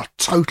mind, they are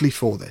totally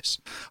for this.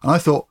 And I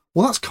thought,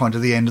 well, that's kind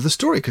of the end of the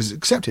story, because it's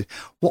accepted.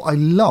 What I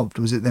loved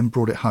was it then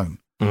brought it home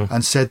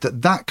and said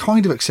that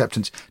kind of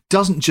acceptance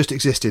doesn't just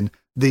exist in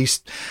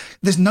these.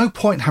 There's no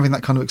point having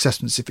that kind of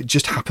acceptance if it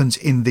just happens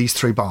in these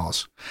 3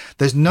 bars.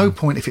 There's no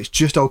point if it's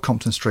just Old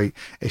Compton Street.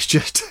 It's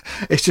just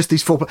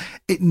these 4.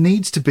 It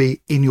needs to be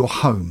in your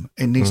home.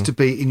 It needs to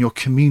be in your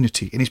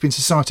community. It needs to be in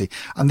society.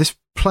 And this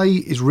play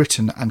is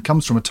written and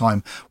comes from a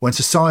time when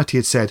society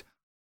had said,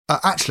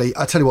 actually,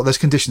 I tell you what, there's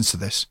conditions to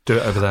this. Do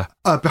it over there.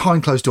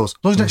 Behind closed doors.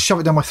 As long as you don't shove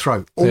it down my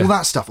throat. All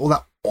that stuff, all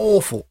that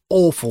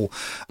awful,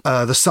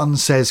 the sun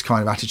says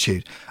kind of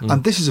attitude.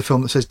 And this is a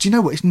film that says, do you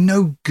know what? It's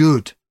no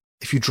good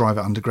if you drive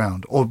it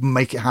underground or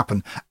make it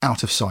happen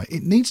out of sight.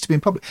 It needs to be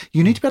in public.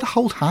 You need to be able to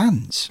hold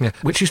hands. Yeah,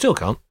 which you still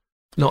can't.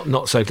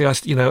 Not safely.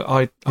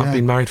 I've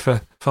been married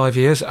for 5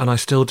 years, and I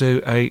still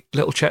do a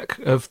little check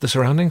of the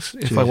surroundings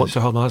if I want to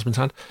hold my husband's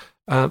hand.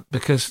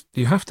 Because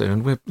you have to,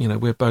 and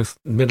we're both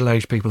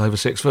middle-aged people over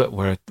 6 foot,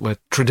 where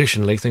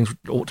traditionally things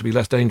ought to be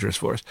less dangerous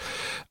for us.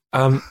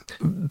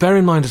 Bear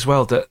in mind as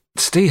well that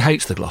Steve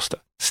hates the Gloucester.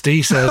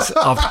 Steve says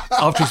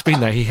after he's been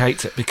there, he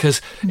hates it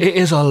because it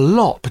is a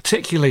lot,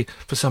 particularly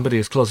for somebody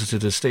as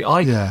closeted as Steve.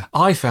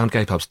 I found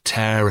gay pubs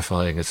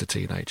terrifying as a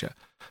teenager,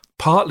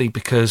 partly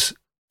because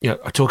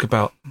I talk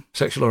about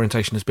sexual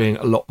orientation as being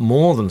a lot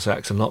more than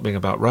sex and not being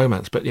about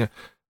romance, but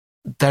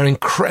they're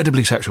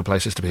incredibly sexual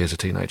places to be as a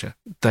teenager.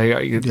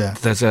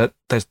 There's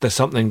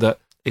something that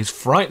is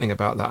frightening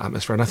about that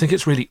atmosphere, and I think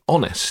it's really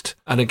honest,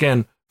 and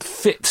again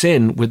fits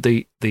in with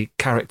the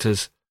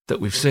characters that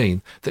we've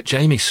seen, that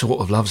Jamie sort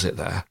of loves it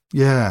there.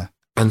 Yeah.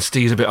 And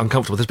Steve's a bit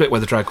uncomfortable. There's a bit where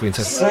the drag queen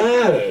says,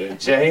 "So,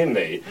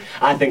 Jamie,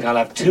 I think I'll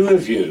have 2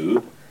 of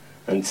you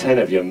and 10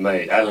 of your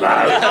mate." Hello. Well,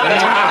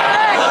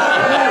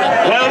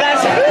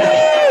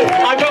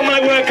 I've got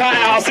my work cut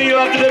out. I'll see you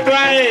after the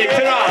break.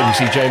 and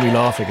you see Jamie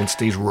laughing and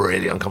Steve's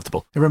really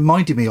uncomfortable. It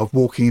reminded me of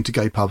walking into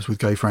gay pubs with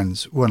gay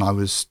friends when I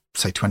was,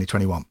 say, 20,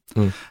 21.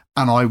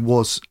 And it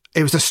was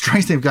a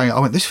strange thing of going, I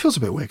went, this feels a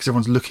bit weird because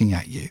everyone's looking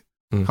at you.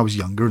 I was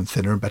younger and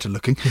thinner and better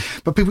looking,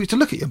 but people used to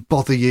look at you and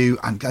bother you,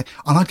 and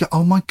I'd go,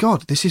 oh my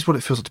God, this is what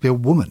it feels like to be a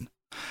woman.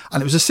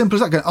 And it was as simple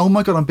as that, going, oh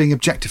my God, I'm being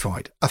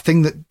objectified. A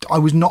thing that I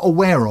was not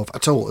aware of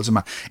at all as a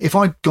man. If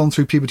I'd gone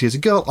through puberty as a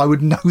girl, I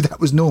would know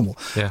that was normal.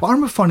 Yeah. But I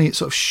remember finding it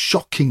sort of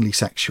shockingly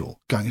sexual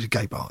going into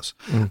gay bars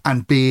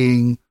and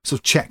being sort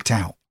of checked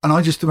out. And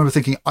I just remember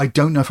thinking, I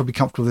don't know if I'd be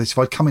comfortable with this. If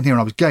I'd come in here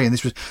and I was gay and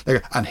this was, they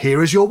go, and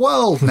here is your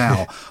world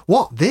now.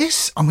 What,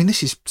 this? I mean,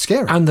 this is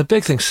scary. And the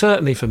big thing,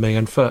 certainly for me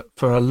and for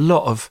a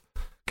lot of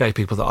gay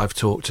people that I've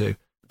talked to,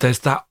 there's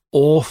that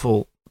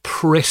awful,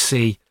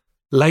 prissy,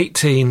 late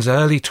teens,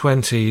 early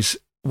 20s,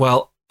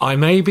 well, I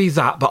may be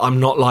that, but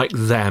I'm not like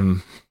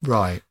them.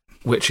 Right.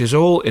 Which is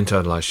all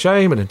internalised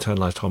shame and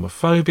internalised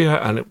homophobia,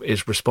 and it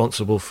is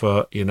responsible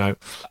for,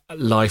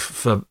 life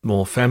for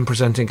more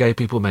femme-presenting gay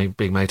people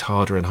being made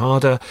harder and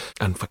harder,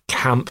 and for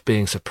camp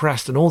being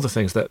suppressed, and all the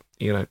things that,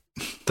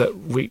 that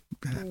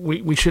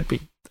we should be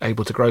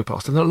able to grow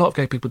past. And a lot of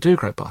gay people do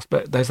grow past,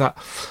 but there's that,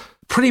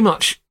 pretty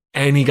much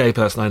any gay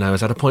person I know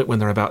is at a point when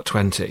they're about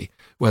 20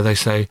 where they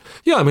say,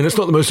 yeah, I mean, it's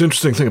not the most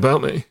interesting thing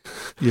about me.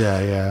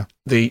 Yeah.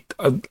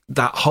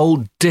 That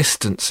whole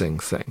distancing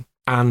thing.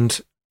 And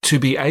to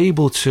be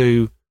able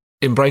to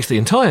embrace the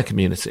entire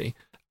community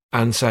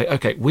and say,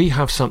 okay, we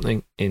have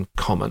something in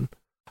common,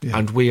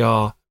 and we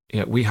have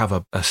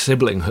a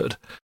siblinghood,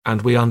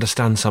 and we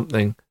understand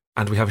something,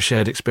 and we have a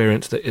shared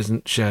experience that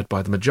isn't shared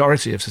by the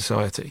majority of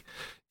society,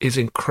 is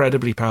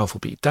incredibly powerful.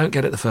 But you don't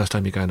get it the first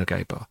time you go in a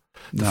gay bar.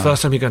 The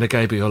first time you go in a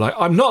gay bar, you're like,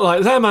 I'm not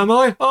like them, am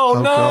I? Oh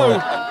no!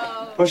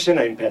 God. What's your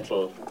name,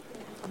 Petal?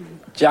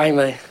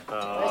 Jamie.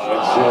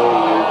 Oh,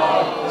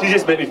 Jamie. You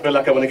just make me feel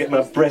like I want to get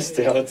my breast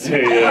out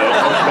too.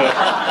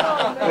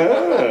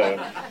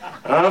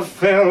 I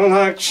feel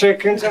like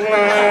chicken tonight.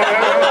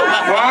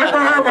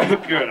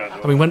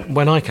 I mean,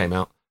 when I came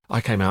out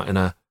in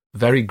a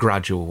very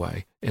gradual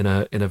way, in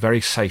a very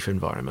safe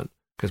environment,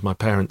 because my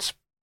parents,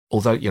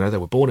 although they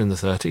were born in the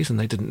 30s and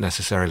they didn't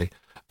necessarily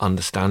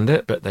understand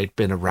it, but they'd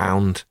been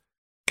around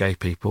gay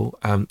people.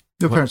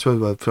 Your parents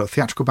were for a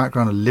theatrical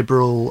background, a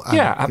liberal.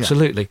 Yeah,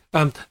 absolutely.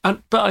 But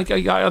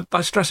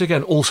I stress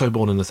again, also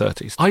born in the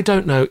 30s. I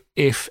don't know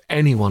if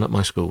anyone at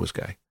my school was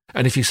gay.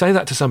 And if you say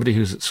that to somebody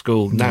who's at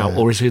school now,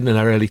 or is in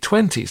their early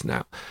 20s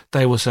now,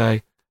 they will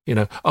say,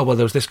 oh, well,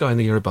 there was this guy in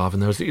the year above,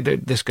 and there was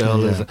this girl.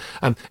 Yeah.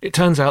 It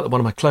turns out that one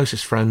of my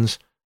closest friends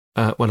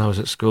when I was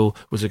at school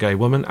was a gay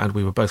woman, and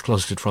we were both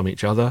closeted from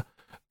each other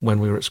when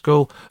we were at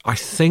school. I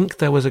think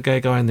there was a gay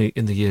guy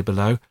in the year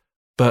below.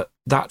 But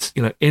that's,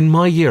 in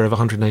my year of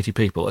 180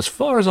 people, as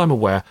far as I'm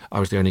aware, I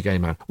was the only gay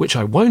man, which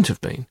I won't have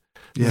been.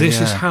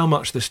 This is how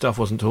much this stuff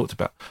wasn't talked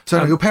about.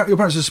 So your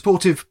parents are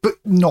supportive, but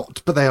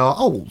they are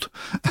old.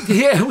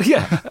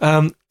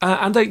 And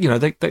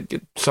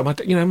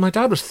my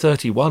dad was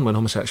 31 when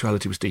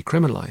homosexuality was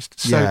decriminalised.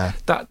 So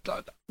that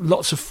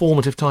lots of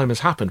formative time has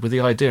happened with the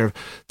idea of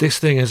this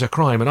thing is a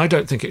crime, and I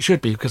don't think it should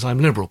be because I'm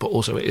liberal, but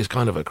also it is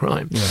kind of a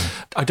crime. Yeah.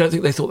 I don't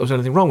think they thought there was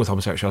anything wrong with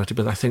homosexuality,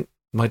 but I think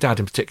my dad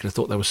in particular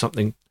thought there was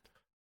something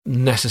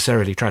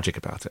necessarily tragic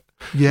about it.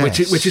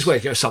 Yes. Which is where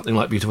something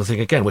like Beautiful Thing,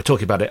 again, we're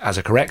talking about it as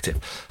a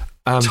corrective.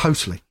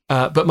 Totally.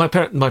 But my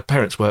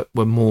parents were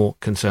more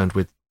concerned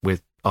with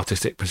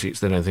artistic pursuits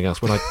than anything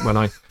else. When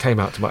I came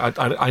out to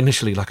I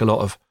initially, like a lot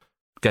of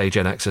gay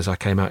Gen Xers, I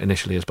came out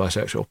initially as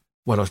bisexual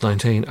when I was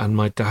 19, and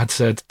my dad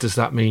said, does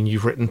that mean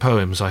you've written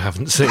poems I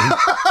haven't seen?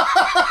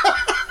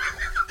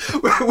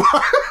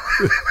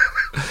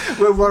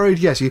 We're worried,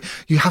 yes.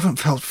 You haven't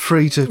felt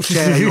free to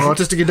share your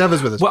artistic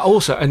endeavours with us. Well,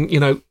 also,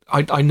 and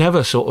I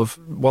never sort of,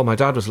 while my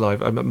dad was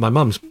alive, my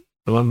mum,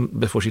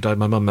 before she died,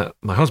 my mum met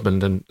my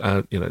husband, and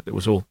it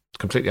was all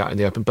completely out in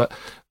the open. But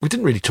we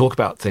didn't really talk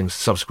about things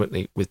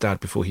subsequently with Dad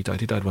before he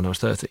died. He died when I was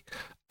 30.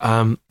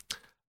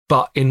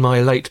 But in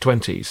my late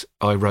 20s,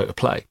 I wrote a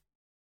play,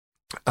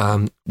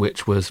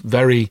 which was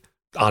very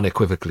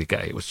unequivocally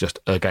gay. It was just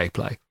a gay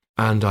play,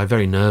 and I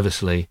very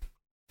nervously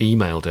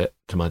emailed it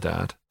to my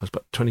dad. I was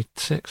about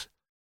 26.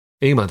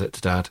 Emailed it to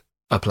Dad,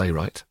 a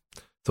playwright.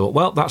 Thought,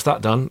 well, that's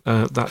that done.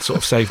 That sort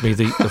of saved me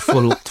the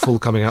full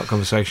coming out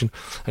conversation.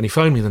 And he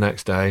phoned me the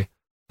next day,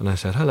 and I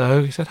said,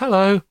 hello. He said,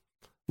 hello.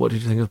 What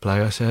did you think of the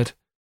play?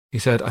 He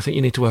said, I think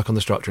you need to work on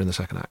the structure in the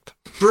second act.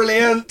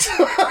 Brilliant.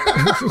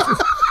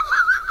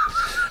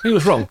 He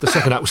was wrong. The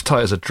second act was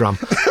tight as a drum.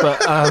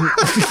 But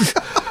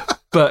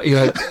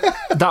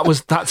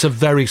that's a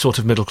very sort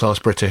of middle-class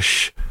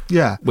British.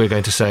 Yeah. We're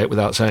going to say it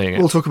without saying it.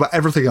 We'll talk about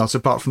everything else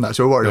apart from that.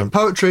 So we're worried on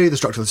poetry, the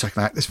structure of the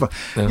second act. This is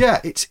fine.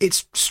 Yeah,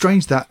 it's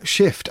strange, that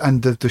shift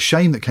and the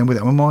shame that came with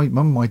it. When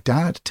my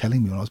dad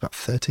telling me when I was about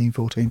 13,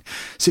 14,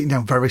 sitting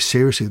down very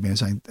seriously with me and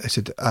saying, I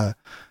said,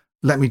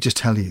 let me just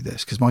tell you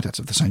this, because my dad's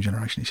of the same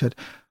generation. He said,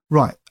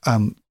 right,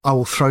 I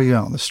will throw you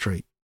out on the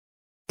street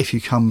if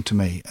you come to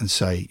me and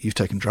say you've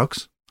taken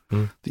drugs,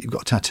 that you've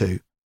got a tattoo,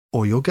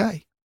 or you're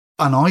gay.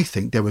 And I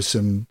think there was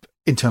some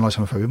internalised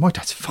homophobia. My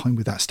dad's fine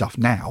with that stuff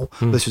now.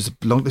 This was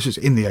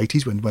in the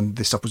 80s when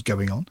this stuff was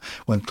going on,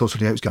 when Clause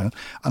 28 was going on.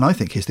 And I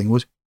think his thing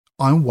was,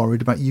 I'm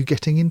worried about you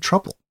getting in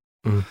trouble.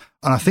 And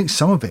I think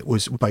some of it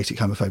was basic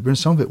homophobia and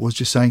some of it was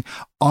just saying,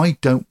 I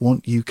don't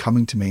want you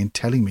coming to me and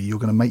telling me you're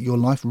going to make your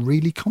life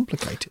really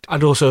complicated.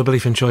 And also a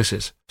belief in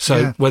choices.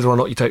 So whether or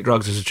not you take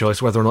drugs is a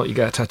choice, whether or not you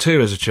get a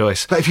tattoo is a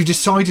choice. But if you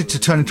decided to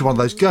turn into one of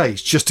those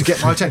gays just to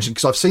get my attention,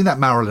 because I've seen that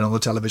Marilyn on the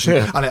television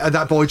and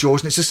that boy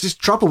George, and it's just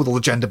trouble with all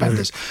the gender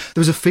benders.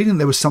 There was a feeling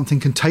there was something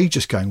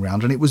contagious going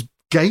around and it was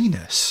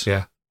gayness.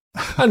 Yeah.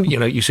 And,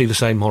 you see the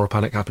same moral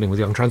panic happening with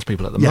young trans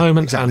people at the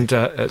moment. Exactly.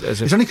 And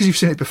it's only because you've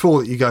seen it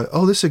before that you go,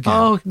 oh, this again.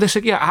 Oh, this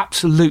again. Yeah,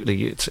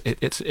 absolutely. It's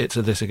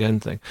a this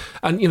again thing.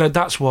 And,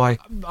 that's why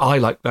I,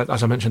 like,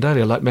 as I mentioned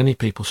earlier, like many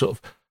people, sort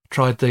of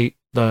tried the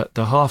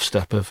half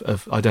step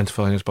of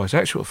identifying as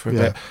bisexual for a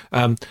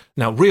bit.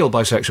 Now, real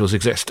bisexuals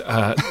exist.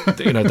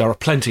 There are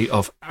plenty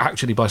of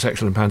actually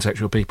bisexual and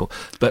pansexual people,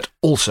 but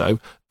also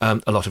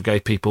a lot of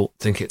gay people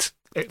think it's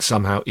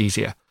somehow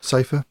easier.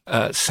 Safer?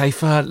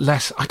 Safer,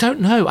 less... I don't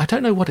know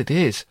what it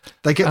is.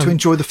 They get to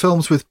enjoy the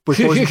films with boys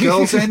and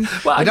girls in.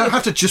 Well, they don't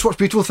have to just watch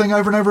Beautiful Thing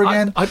over and over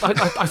again.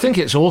 I think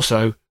it's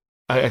also,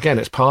 again,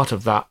 it's part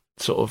of that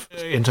sort of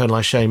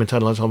internalised shame,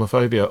 internalised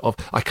homophobia of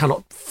I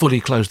cannot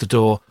fully close the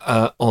door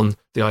on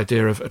the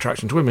idea of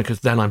attraction to women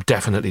because then I'm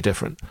definitely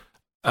different.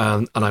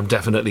 And I'm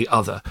definitely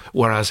other.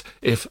 Whereas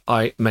if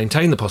I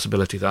maintain the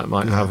possibility that I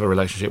might have a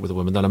relationship with a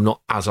woman, then I'm not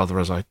as other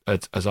as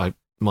I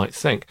might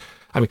think.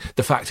 I mean,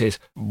 the fact is,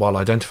 while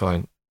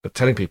identifying,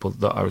 telling people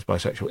that I was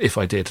bisexual, if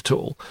I did at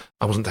all,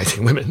 I wasn't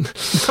dating women.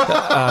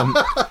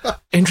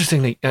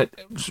 Interestingly,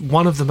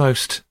 one of the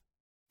most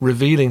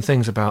revealing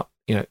things about,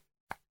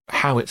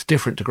 how it's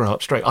different to grow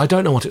up straight. I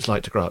don't know what it's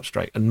like to grow up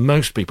straight, and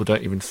most people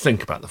don't even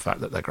think about the fact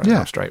that they're growing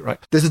up straight, right?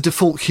 There's a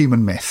default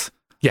human myth.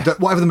 Yeah.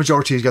 That whatever the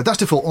majority is, that's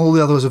default. All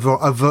the others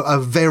are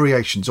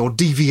variations or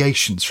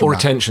deviations from or that.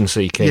 Attention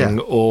seeking,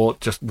 or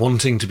just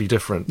wanting to be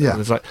different. Yeah.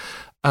 And it's like,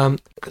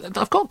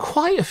 I've got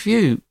quite a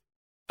few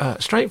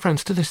straight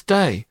friends to this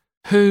day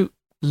who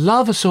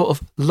love a sort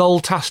of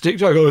lol-tastic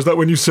joke. Oh, is that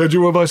when you said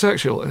you were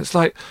bisexual? And it's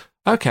like,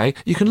 okay,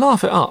 you can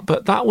laugh it up,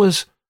 but that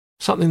was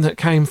something that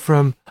came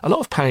from a lot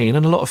of pain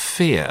and a lot of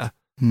fear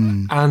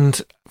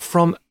and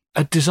from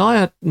a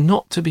desire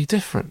not to be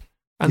different.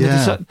 And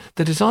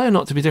the desire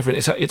not to be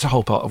different, it's a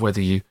whole part of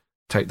whether you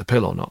take the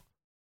pill or not,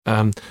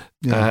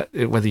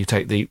 whether you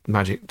take the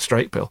magic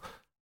straight pill.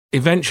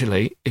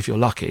 Eventually, if you're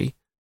lucky,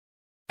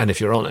 and if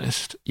you're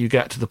honest, you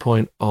get to the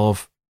point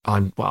of,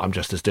 I'm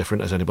just as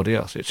different as anybody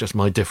else. It's just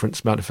my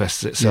difference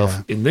manifests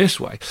itself in this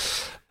way.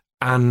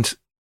 And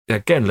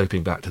again,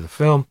 looping back to the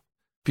film,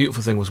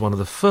 Beautiful Thing was one of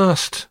the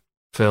first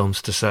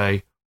films to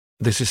say,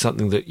 this is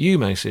something that you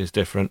may see as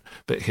different,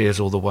 but here's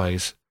all the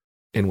ways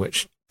in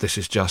which this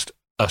is just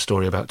a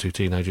story about two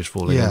teenagers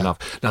falling in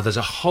love. Now, there's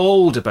a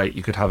whole debate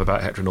you could have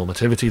about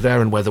heteronormativity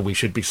there and whether we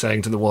should be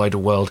saying to the wider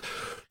world,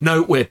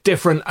 no, we're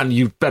different and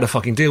you better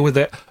fucking deal with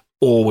it,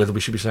 or whether we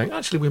should be saying,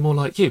 actually, we're more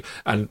like you.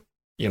 And,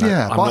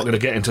 I'm not going to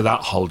get into that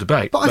whole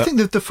debate. But I think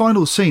that the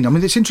final scene, I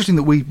mean, it's interesting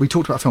that we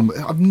talked about a film.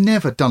 I've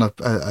never done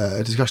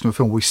a discussion of a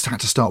film where we had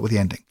to start with the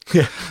ending.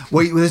 Yeah.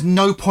 Where there's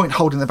no point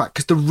holding that back,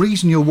 because the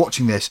reason you're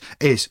watching this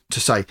is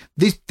to say,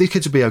 these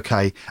kids will be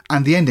okay,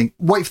 and the ending,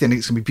 wait for the ending,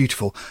 it's going to be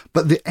beautiful.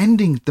 But the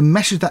ending, the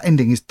message of that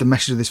ending is the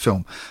message of this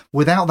film.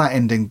 Without that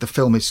ending, the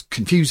film is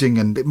confusing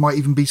and it might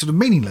even be sort of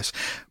meaningless.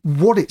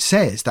 What it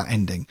says, that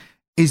ending,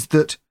 is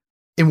that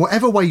in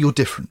whatever way you're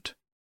different,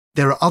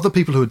 there are other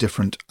people who are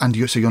different, and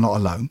so you're not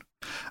alone.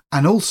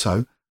 And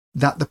also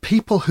that the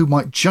people who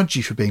might judge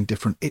you for being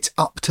different, it's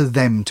up to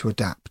them to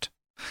adapt.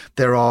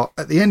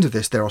 At the end of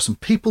this, there are some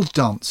people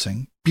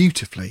dancing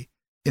beautifully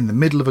in the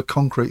middle of a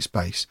concrete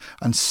space,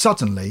 and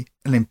suddenly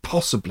and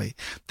impossibly,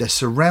 they're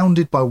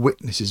surrounded by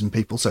witnesses and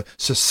people. So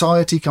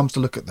society comes to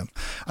look at them.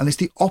 And it's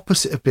the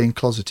opposite of being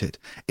closeted.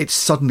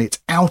 It's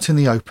out in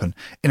the open,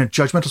 in a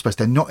judgmental space.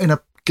 They're not in a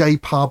gay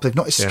pub. They've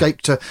not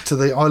escaped to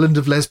the island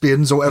of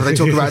lesbians or whatever they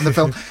talk about in the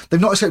film.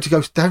 They've not escaped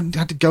they haven't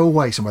had to go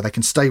away somewhere. They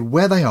can stay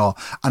where they are,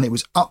 and it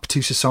was up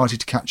to society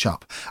to catch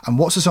up. And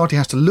what society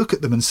has to look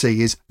at them and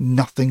see is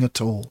nothing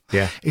at all.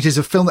 Yeah. It is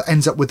a film that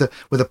ends up with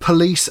a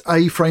police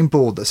A-frame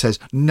board that says,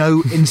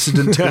 no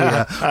incident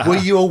here. Were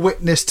you a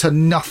witness to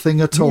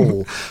nothing at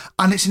all?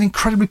 And it's an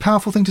incredibly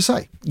powerful thing to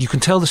say. You can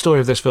tell the story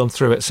of this film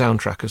through its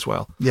soundtrack as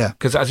well. Yeah.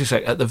 Because as you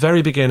say, at the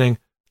very beginning,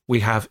 we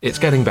have It's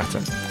Getting Better.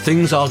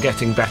 Things are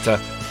getting better.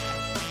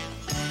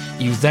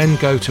 You then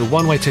go to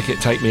One Way Ticket,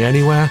 Take Me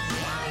Anywhere.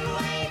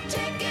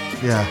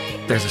 Yeah.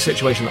 There's a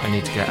situation that I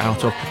need to get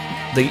out of.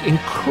 The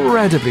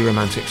incredibly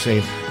romantic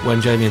scene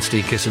when Jamie and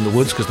Steve kiss in the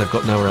woods because they've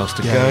got nowhere else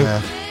to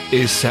go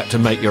is set to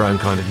make your own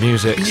kind of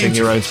music, sing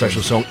your own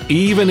special song,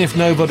 even if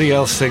nobody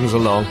else sings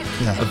along.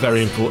 A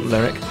very important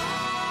lyric.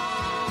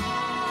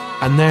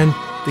 And then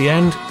the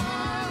end,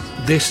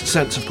 this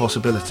sense of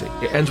possibility.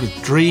 It ends with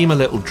dream a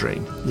little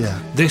dream. Yeah.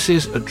 This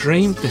is a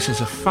dream, this is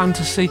a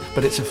fantasy,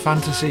 but it's a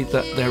fantasy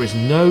that there is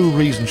no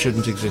reason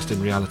shouldn't exist in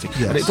reality.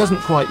 Yes. And it doesn't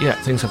quite yet,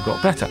 things have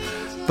got better.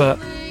 But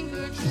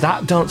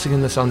that Dancing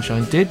in the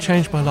Sunshine did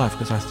change my life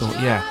because I thought,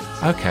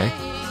 okay,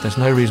 there's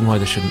no reason why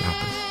this shouldn't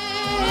happen.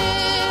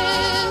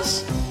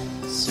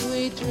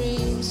 Sweet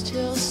dreams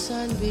till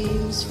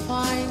sunbeams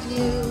find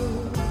you.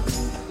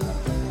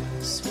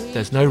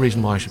 There's no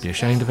reason why I should be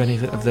ashamed of any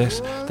of this.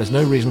 There's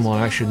no reason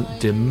why I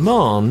shouldn't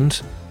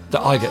demand that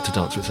I get to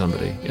dance with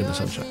somebody in the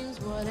sunshine.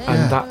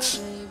 And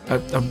that's a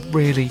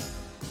really,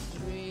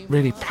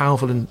 really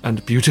powerful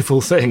and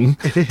beautiful thing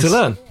to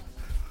learn.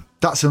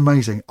 That's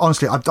amazing.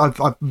 Honestly, I've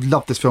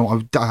loved this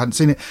film. I hadn't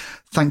seen it.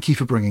 Thank you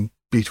for bringing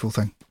Beautiful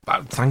Thing.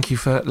 Thank you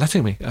for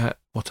letting me.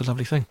 What a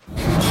lovely thing.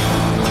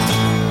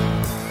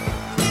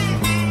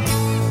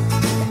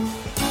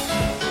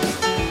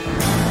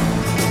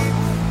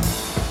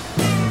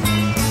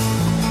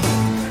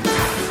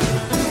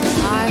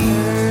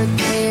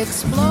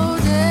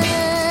 Exploded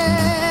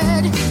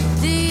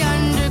the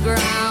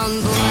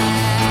underground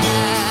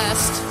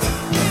blast.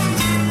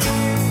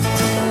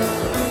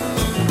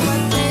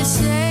 What they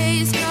say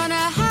is gonna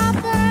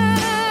happen,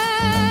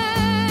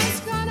 it's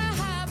gonna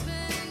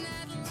happen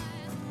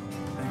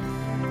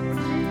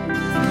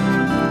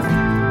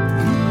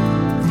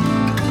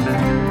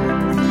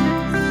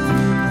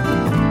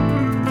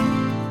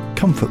at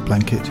Comfort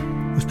Blanket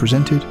was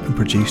presented and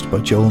produced by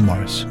Joel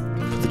Morris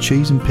for the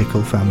Cheese and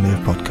Pickle family of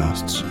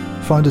podcasts.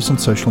 Find us on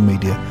social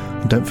media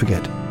and don't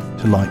forget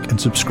to like and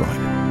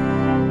subscribe.